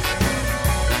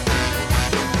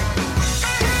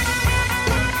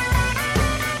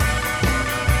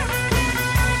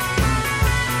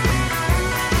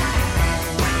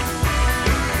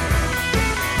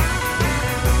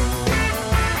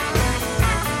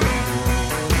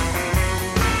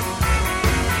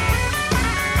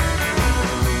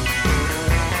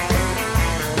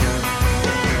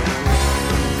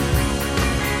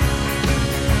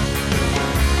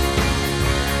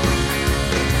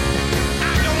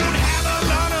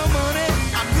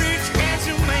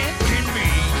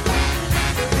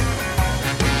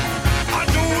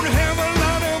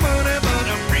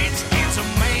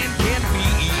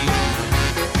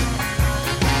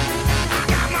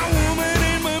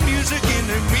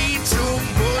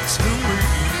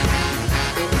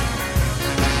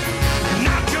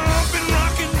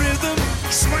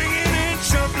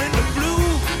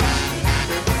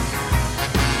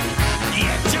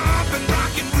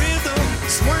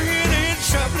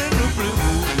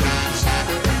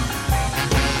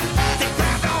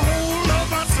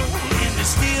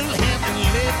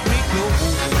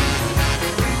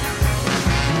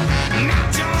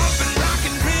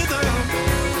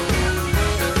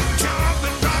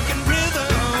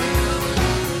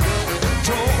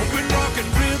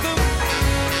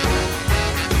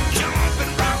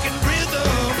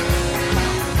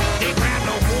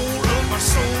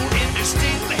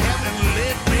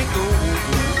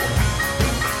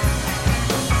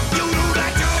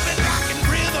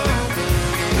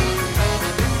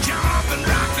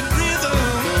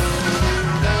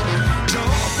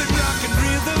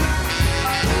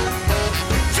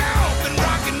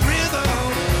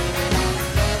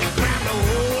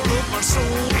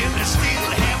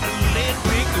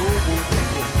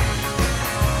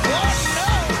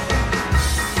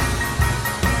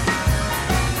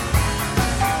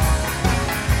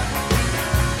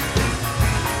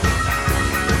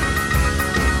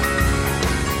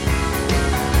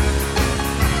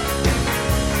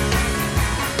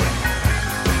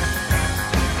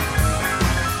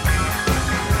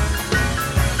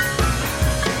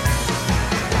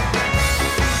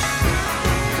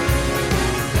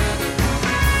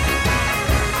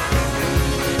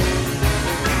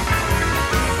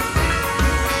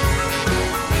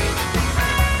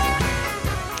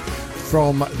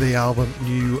 from the album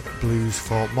New Blues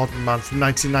for Modern Man from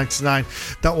 1999.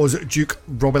 That was Duke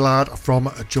Robillard from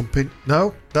Jumpin'.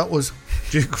 No, that was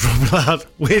Duke Robillard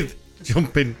with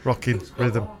Jumpin' Rockin'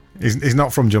 Rhythm. He's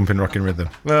not from Jumpin' Rockin' Rhythm.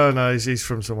 No, he's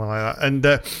from somewhere like that. And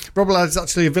Robillard is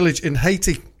actually a village in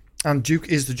Haiti, and Duke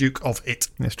is the Duke of it.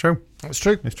 It's true. It's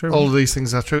true. It's true. All of these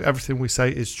things are true. Everything we say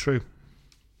is true.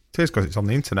 It is because it's on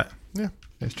the internet. Yeah.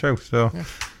 It's true. So, yeah.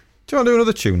 Do you want to do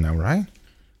another tune now, Ryan?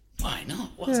 Why not?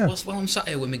 While I'm sat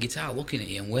here with my guitar looking at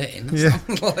you and waiting, that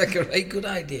sounds like a very good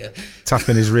idea.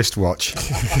 Tapping his wristwatch.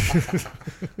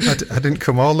 I didn't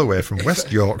come all the way from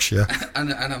West Yorkshire.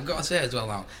 and I've got to say as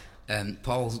well now,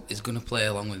 Paul is going to play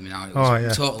along with me now. It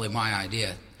was totally my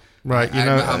idea. Right,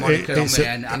 I harmonica on me,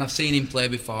 and I've seen him play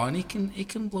before, and he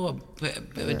can blow a bit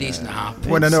of a decent harp.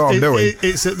 When I know what I'm doing.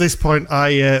 It's at this point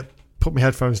I put my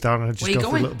headphones down and I just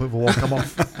go for a little bit of a walk. I'm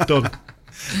off. Done.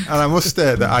 And I must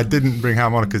state that I didn't bring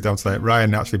harmonicas down tonight.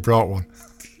 Ryan actually brought one.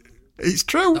 It's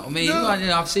true. I mean,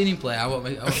 I've seen him play. I won't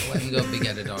let him go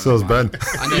big-headed on. So's Ben.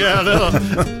 I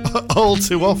know. All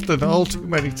too often, all too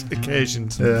many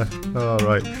occasions. Yeah. All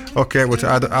right. Okay. Well,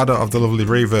 I don't have the lovely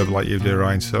reverb like you do,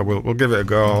 Ryan. So we'll give it a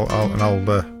go.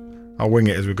 I'll wing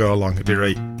it as we go along. It'd be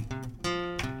right.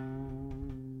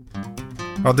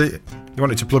 You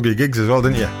wanted to plug your gigs as well,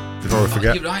 didn't you? Before we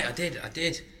forget. You're right. I did.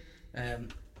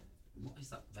 What is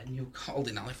that venue called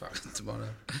in Halifax tomorrow?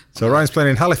 So Ryan's playing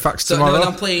in Halifax tomorrow. No,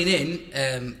 I'm playing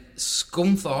in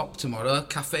Scunthorpe tomorrow,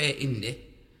 Cafe Indie.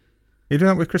 You doing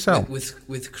that with Chris Elm?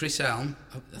 With Chris Elm,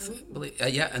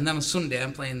 yeah. And then on Sunday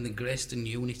I'm playing the Greyston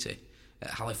Unity at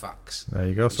Halifax. There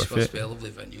you go. It's supposed to be a lovely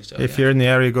venue. So, if you're in the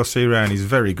area, go see Ryan. He's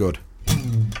very good.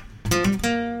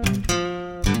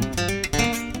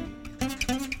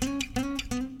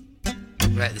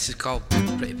 Right, this is called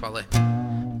Pretty Polly.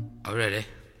 Are we ready?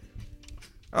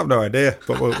 I have no idea,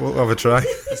 but we'll have a try.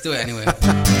 Let's do it anyway.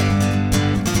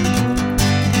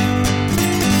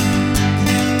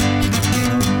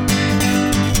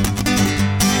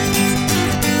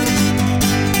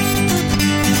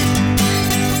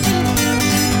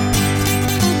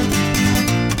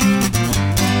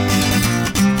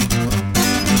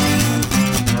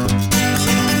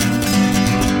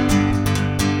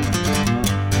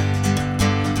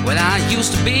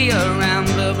 Used to be a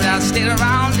rambler, but I stayed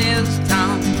around this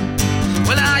town.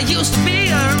 Well, I used to be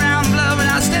a rambler, but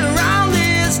I stayed around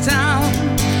this town.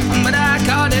 But I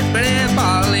caught it pretty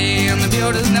barley, and the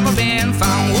beauty's never been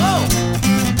found. Whoa!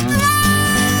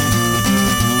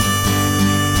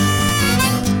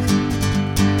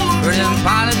 Pretty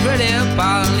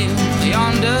Polly,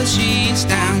 yonder she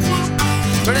stands.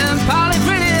 Pretty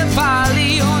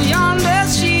Polly, on yonder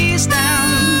she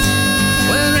stands.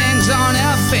 With rings on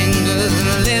her fingers and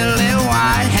a little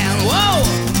white hand. Whoa!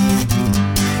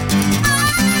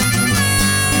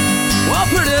 Oh,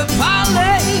 pretty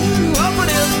Polly, oh,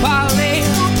 pretty Polly,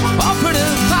 oh, pretty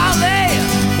Polly,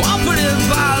 oh, pretty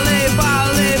Polly,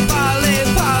 Polly, Polly,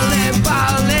 Polly,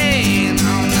 Polly.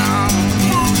 No, no.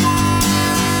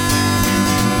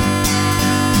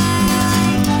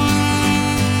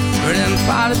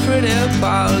 Pretty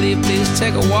Polly, please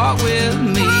take a walk with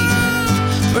me.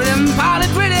 Pretty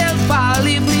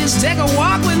Polly, please take a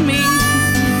walk with me.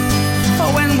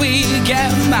 When we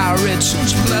get married,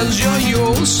 such pleasure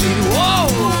you'll see. Whoa!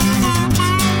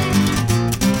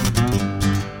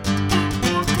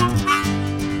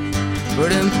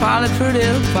 Pretty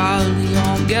Polly,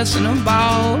 I'm guessing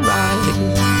about right.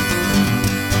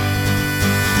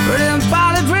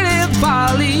 Pretty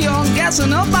Polly, I'm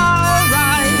guessing about right.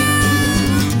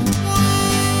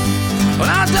 Well,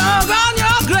 I dug on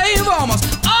your grave almost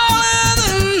all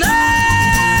in the night.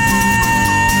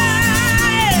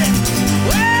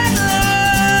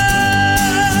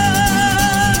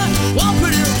 Oh,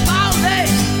 pretty Polly,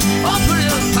 oh,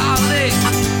 pretty Polly,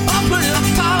 oh, pretty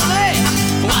Polly,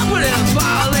 oh, pretty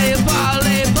Polly,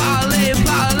 Polly, Polly,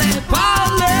 Polly,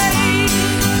 Polly.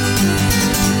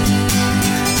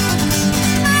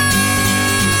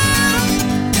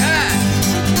 Yeah.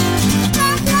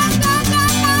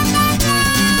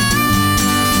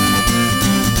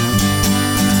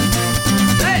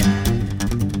 Hey,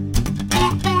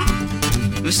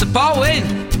 Mr. Paul Wayne.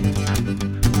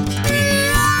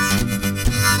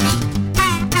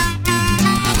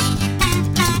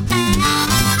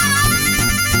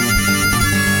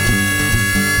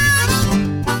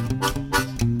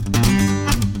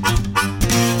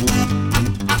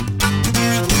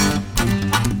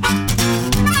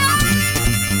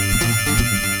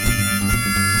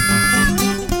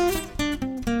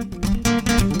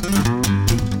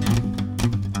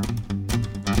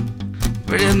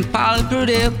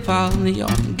 Pretty Polly,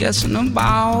 I'm guessing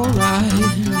about right.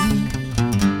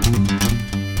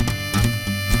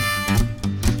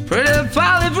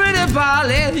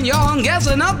 parley, you're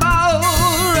guessing about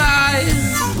right.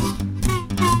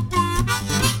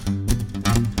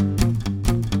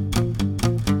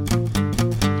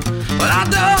 But I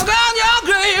dug on your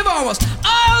grave almost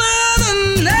all of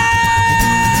the night.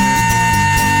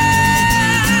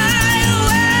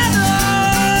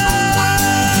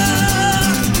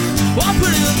 Oh,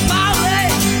 pretty parley,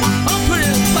 oh,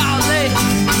 pretty parley,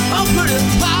 oh, pretty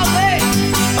parley,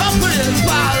 oh, pretty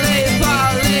parley,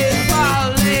 parley, parley,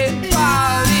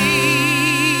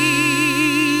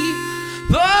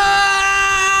 parley,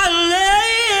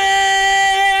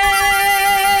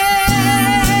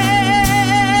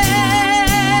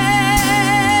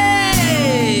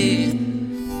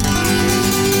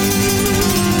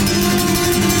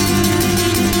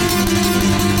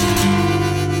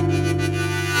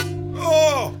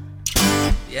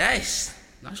 yes,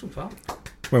 nice one, pal.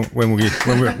 When we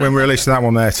release that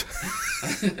one, mate?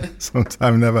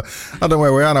 Sometime never. I don't know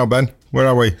where we are now, Ben. Where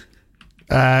are we?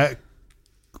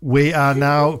 We are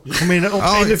now coming up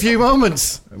in a few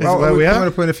moments. Well, where we coming are.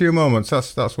 up in a few moments.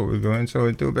 That's what we're doing. So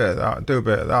we do a bit of that, do a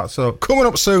bit of that. So coming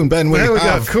up soon, Ben. There we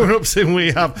go. Coming up soon,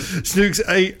 we have Snooks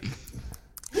 8.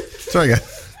 Sorry again.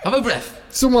 Have a breath.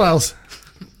 Someone else.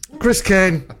 Chris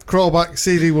Kane, Crawlback,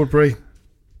 CD Woodbury.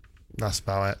 That's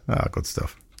about it. Ah, good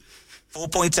stuff.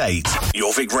 4.8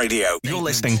 Jorvik Radio. You're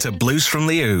listening to Blues from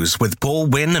the Ooze with Paul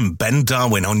Wynn and Ben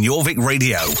Darwin on Jorvik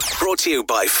Radio. Brought to you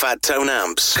by Fat Tone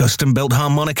Amps, custom-built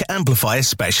harmonica amplifier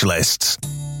specialists.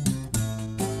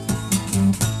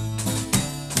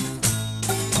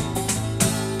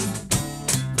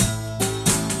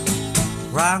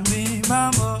 Rock me,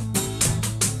 mama,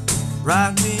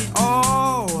 rock me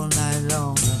all night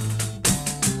long.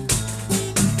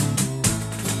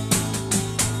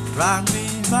 Rock me,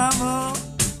 mama,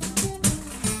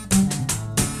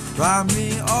 rock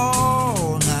me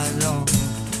all night long.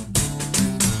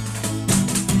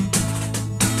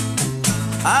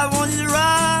 I want you to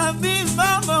rock me,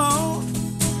 mama,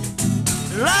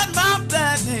 like my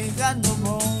back ain't got no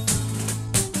more.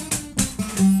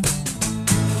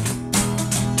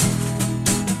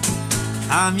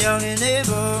 I'm young and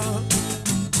able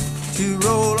to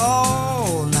roll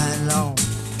all night long.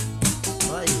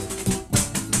 Oh, yeah.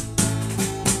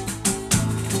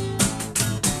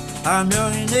 I'm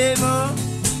young and able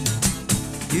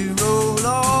to roll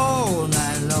all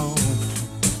night long.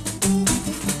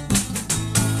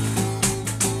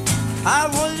 I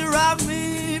want you to rock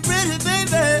me, pretty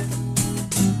baby,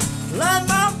 like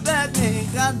my back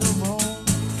ain't got no more.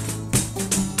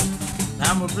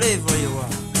 I'm gonna play for you all.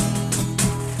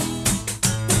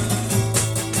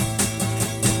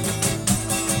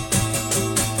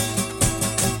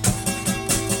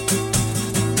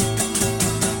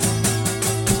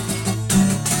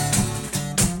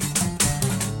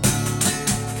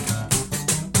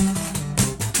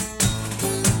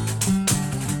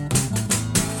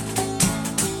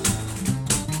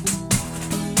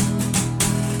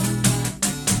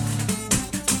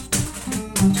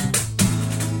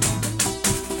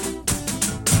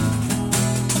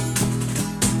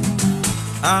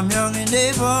 I'm young and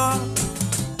able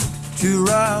to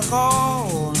rock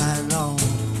all night long.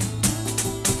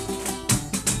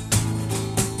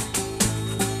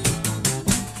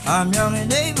 I'm young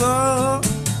and able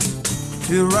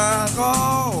to rock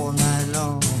all night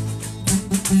long.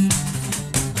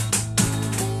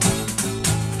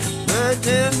 But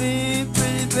tell me,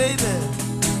 pretty baby,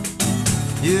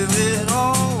 you've been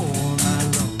all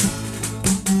night long.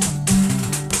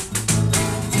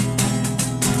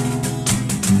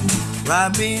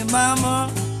 Ride me,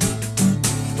 mama,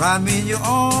 ride me in your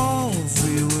own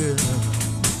free will.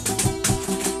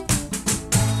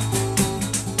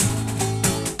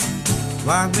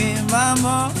 Rock me,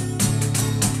 mama,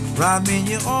 ride me in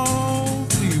your own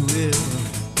free will.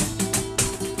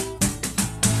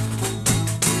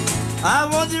 I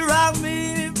want you to rock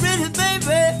me, pretty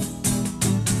baby,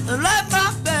 like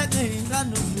my back ain't got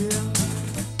no fear.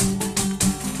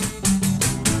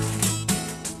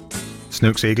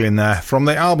 Snooks Eagle in there from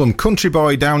the album Country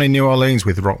Boy Down in New Orleans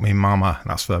with Rock Me Mama.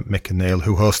 That's for Mick and Neil,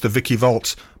 who host the Vicky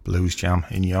Volts Blues Jam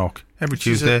in York every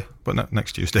Tuesday, but not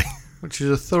next Tuesday. Which is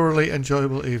a thoroughly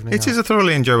enjoyable evening. It is a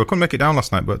thoroughly enjoyable. I couldn't make it down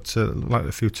last night, but like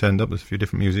a few turned up. There's a few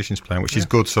different musicians playing, which is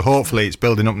good. So hopefully it's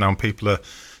building up now and people are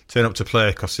turning up to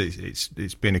play, because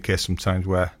it's been a case sometimes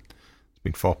where there's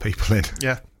been 4 people in.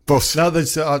 Yeah. But no, I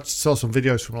saw some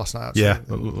videos from last night. Actually. Yeah,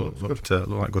 looked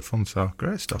like good fun. So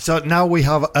great stuff. So now we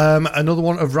have another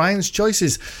one of Ryan's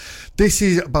choices. This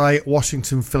is by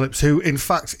Washington Phillips, who in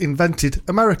fact invented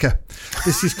America.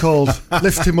 This is called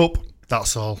Lift Him Up,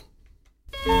 That's All.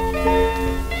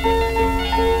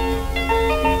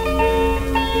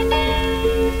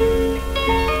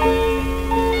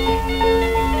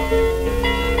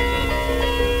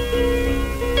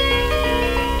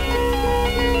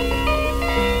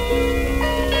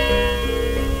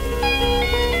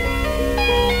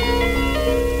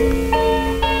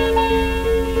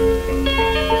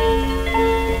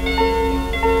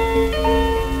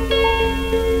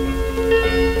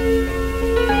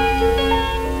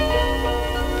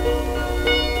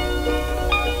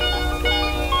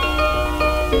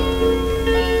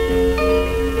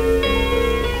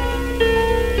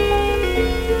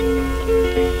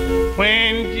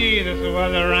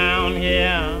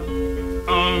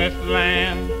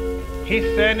 He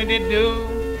said he did do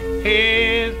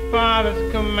his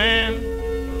Father's command.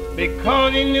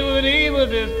 Because he knew that he was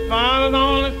his Father's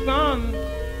only son,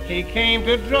 he came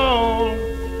to draw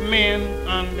men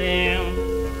unto him.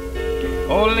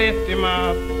 Oh, lift him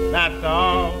up, that's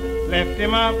all. Lift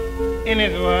him up in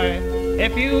his word.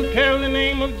 If you tell the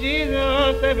name of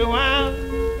Jesus every while,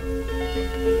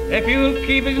 if you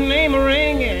keep his name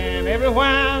ringing every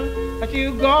while that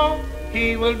you go,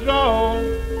 he will draw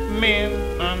men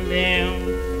unto him.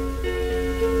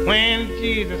 When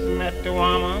Jesus met the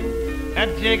woman at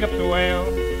Jacob's well,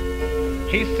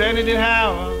 he said he did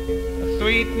have a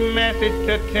sweet message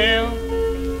to tell.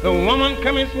 The woman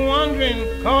coming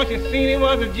wondering, cause she seen he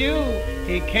was a Jew.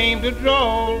 He came to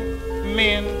draw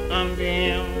men unto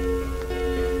him.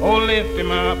 Oh, lift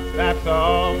him up, that's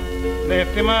all.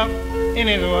 Lift him up in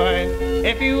his word.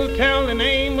 If you'll tell the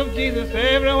name of Jesus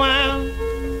every while,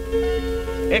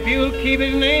 if you'll keep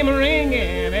his name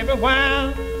ringing every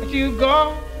while that you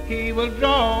go, he will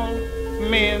draw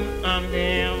men unto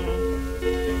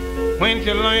him. When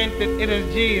she learned that it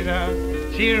is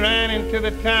Jesus, she ran into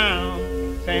the town,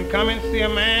 saying, come and see a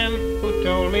man who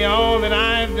told me all that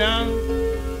I've done.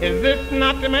 Is this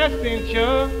not the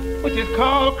messenger which is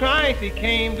called Christ? He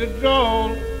came to draw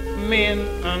men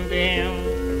unto him.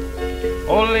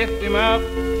 Oh, lift him up,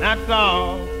 that's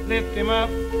all. Lift him up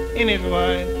in his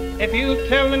word. If you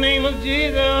tell the name of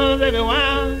Jesus every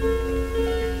while,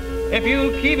 if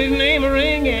you keep his name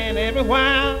ringing every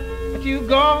while that you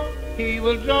go, he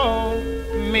will draw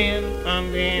men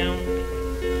unto him.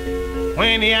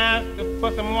 When he asked her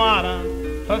for some water,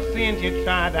 her sin she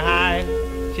tried to hide.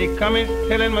 She come and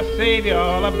telling my Savior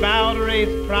all about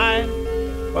race pride.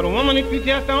 But woman, if you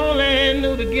just only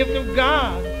knew the gift of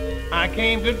God, I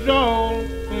came to draw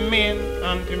men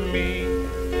unto me.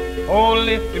 Oh,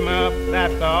 lift him up,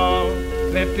 that's all.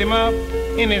 Lift him up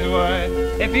in his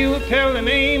word. If you tell the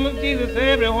name of Jesus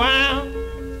every while,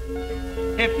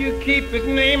 if you keep his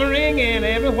name ringing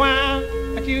every while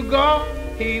that you go,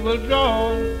 he will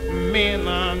draw men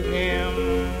unto him.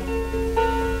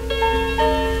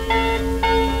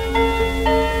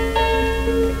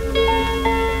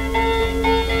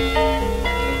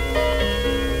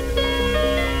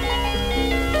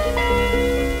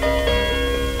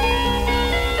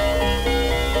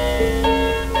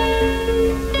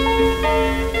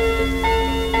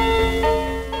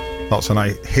 Lots of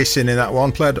nice hissing in that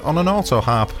one, played on an auto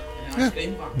harp. Yeah.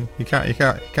 You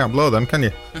can't blow them, can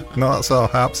you? No, that's all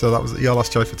harp. So that was your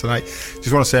last choice for tonight.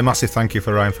 Just want to say a massive thank you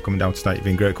for Ryan for coming down tonight. You've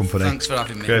been great company. Thanks for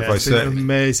having me. Great voice. It's been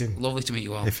amazing. Lovely to meet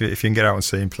you all. If you can get out and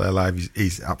see him play live,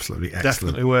 he's absolutely excellent.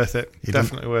 Definitely worth it.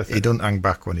 Definitely worth it. He doesn't hang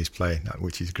back when he's playing,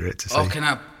 which is great to see. Oh, can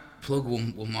I plug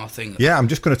one more thing? Yeah, I'm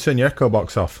just going to turn your echo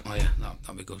box off. Oh yeah,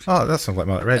 that'd be good. Oh, that sounds like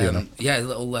my radio now. Yeah, a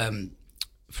little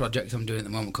project I'm doing at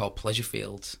the moment called Pleasure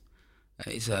Fields.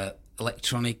 It's a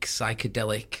electronic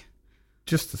psychedelic.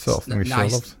 Just the sort of thing we sure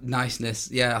love.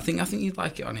 Niceness. Yeah, I think you'd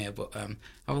like it on here, but have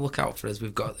a look out for us.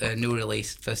 We've got a new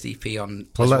release, first EP on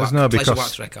Pleasure, let us know, Pleasure because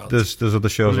Wax Records. there's other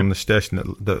shows on the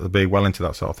station that'll be well into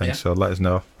that sort of thing. Yeah. So let us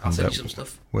know. I'll send you some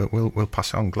stuff. We'll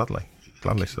pass it on gladly.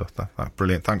 So that's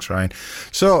brilliant. Thanks, Ryan.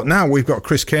 So now we've got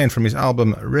Chris Kane from his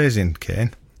album Raising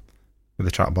Kane with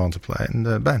the track Born to Play,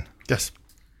 and Ben. Yes.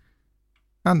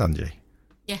 And Angie.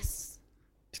 Yes.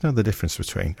 Do you know the difference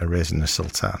between a raisin and a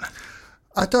sultana?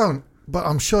 I don't, but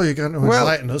I'm sure you're going to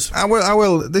enlighten us. I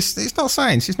will. It's not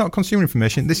science. It's not consumer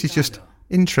information. This is just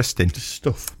interesting. Just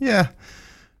stuff. Yeah.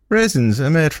 Raisins are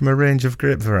made from a range of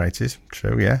grape varieties.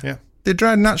 True, yeah. Yeah. They're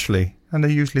dried naturally and are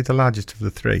usually the largest of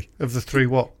the three. Of the three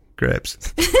what?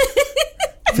 Grapes.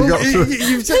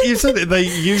 You've said it. They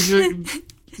usually...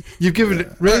 You've given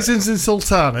it raisins and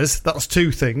sultanas. That's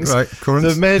two things. Right, currants.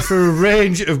 They're made for a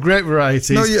range of grape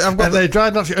varieties. No, I've got and they're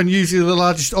dried naturally and usually the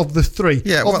largest of the three.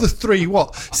 Yeah, of the three,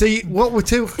 what? See, what we're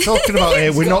talking about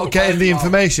here, we're not getting the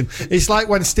information. It's like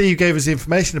when Steve gave us the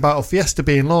information about a Fiesta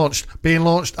being launched. Being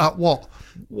launched at what?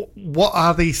 What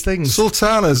are these things?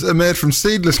 Sultanas are made from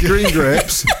seedless green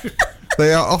grapes.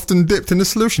 They are often dipped in a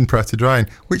solution prior to drying,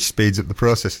 which speeds up the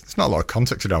process. There's not a lot of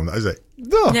context around that, is it?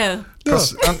 No.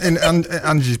 Because in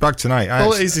Angie's bag tonight,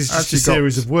 all it is just a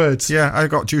series of words. Yeah, I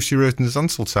got juicy raisins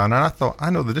and sultana, and I thought, I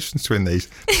know the difference between these.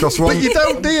 Because one, but you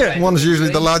don't, do you? One's usually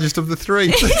the largest of the three.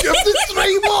 Of the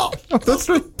three what? Of the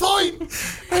three. Point.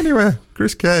 Anyway,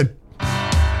 Chris Kane.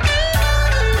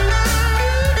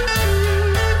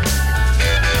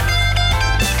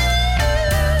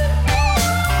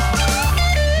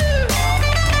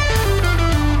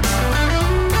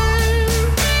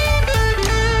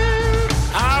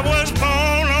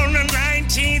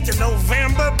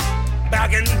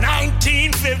 Back in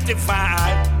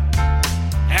 1955,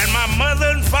 and my mother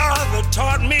and father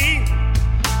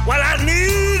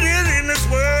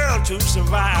to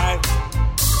survive.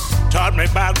 Taught me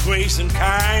about grace and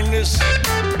kindness.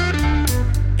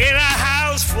 In a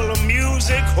house full of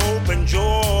music, hope, and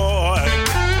joy.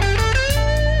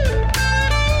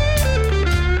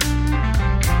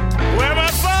 Where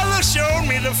my father showed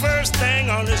me the first thing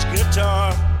on his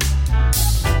guitar.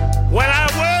 When I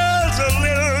was a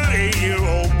little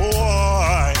 8-year-old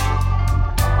boy.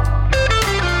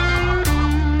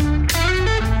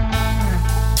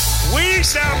 We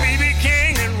saw B.B.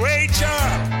 King and Ray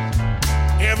Charles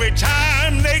every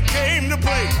time they came to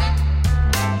play.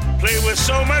 Play with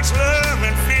so much love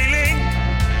and feeling,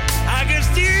 I can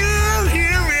still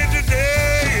hear it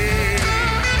today.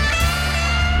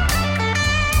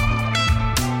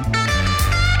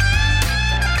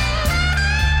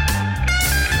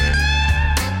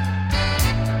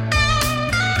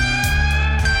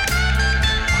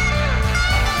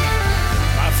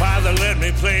 My father let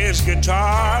me play his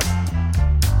guitar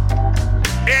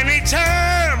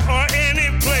anytime or any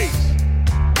place.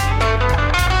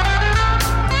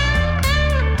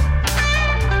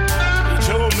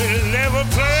 Told me to never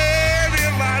play it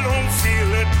if I don't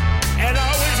feel it, and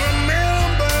always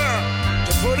remember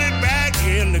to put it back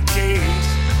in the case.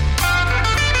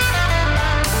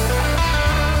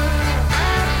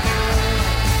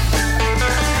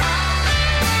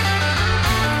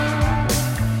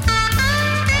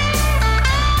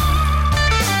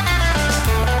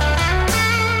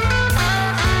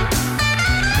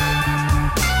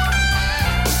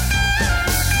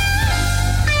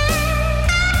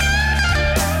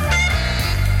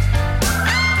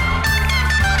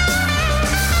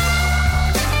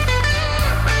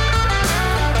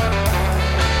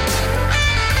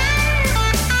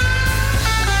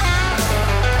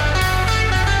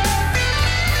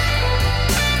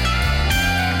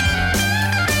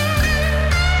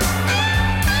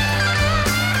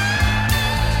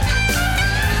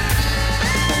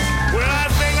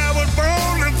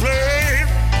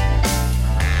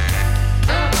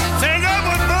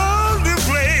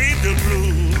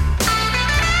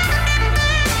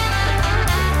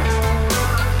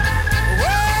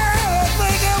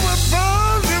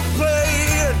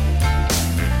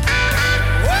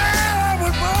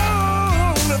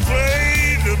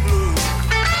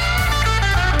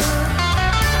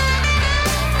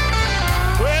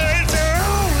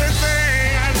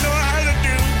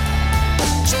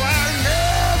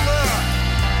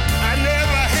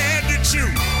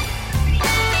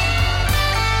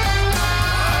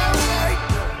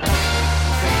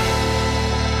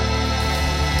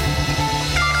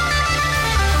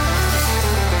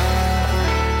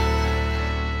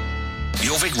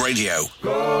 Radio.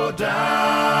 Go down.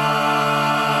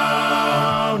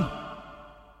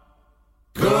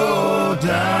 Go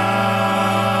down.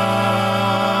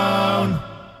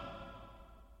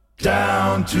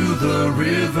 Down to the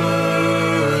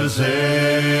river's edge.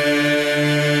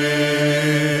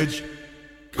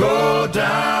 Go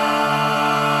down.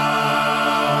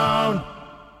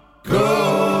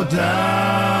 Go down.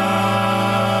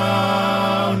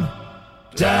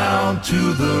 Down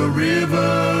to the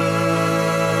river.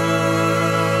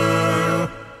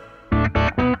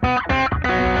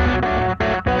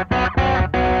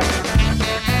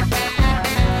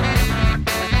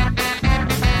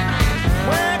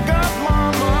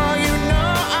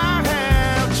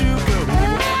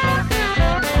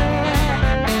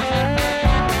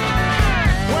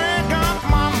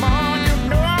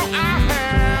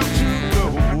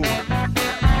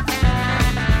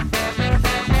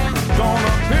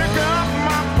 Gonna pick up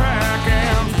my pack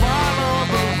and fly.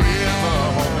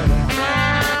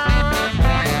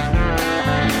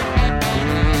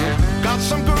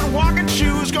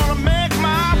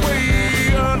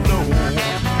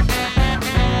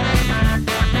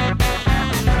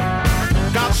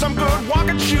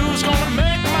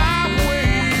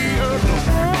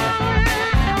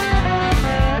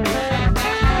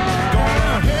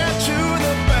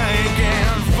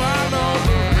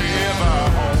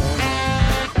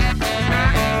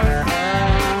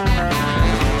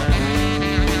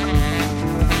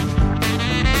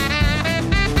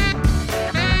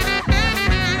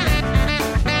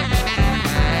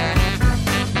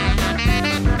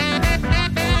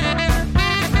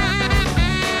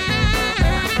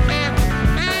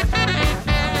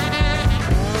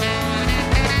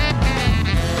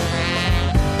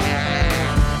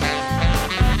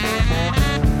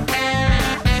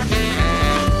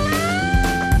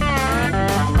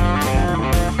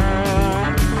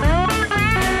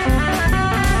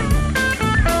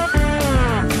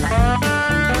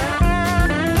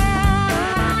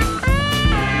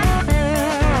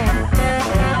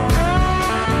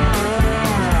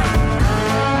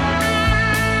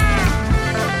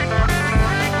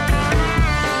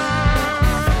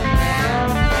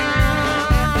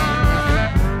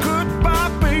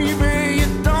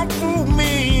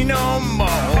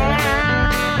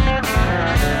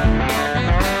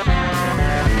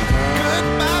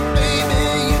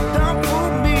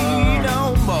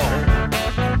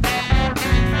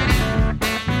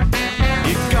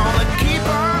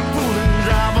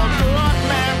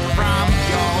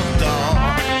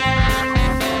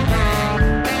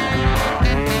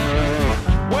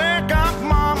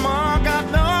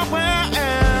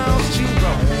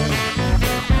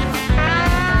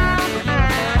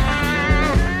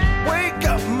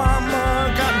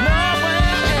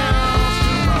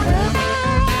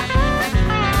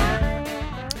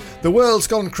 The World's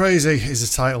Gone Crazy is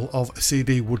the title of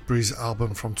C.D. Woodbury's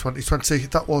album from 2020.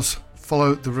 That was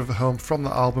Follow the River Home from the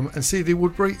album, and C.D.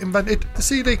 Woodbury invented the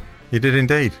CD. He did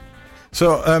indeed.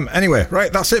 So anyway,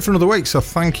 right, that's it for another week. So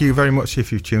thank you very much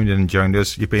if you've tuned in and joined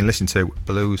us. You've been listening to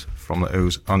Blues from the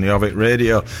Ooze on the Jorvik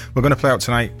Radio. We're going to play out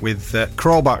tonight with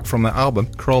Crawlback from the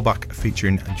album Crawlback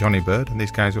featuring Johnny Bird, and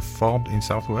these guys were formed in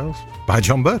South Wales by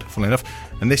John Bird, funnily enough.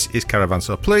 And this is Caravan,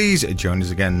 so please join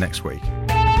us again next week.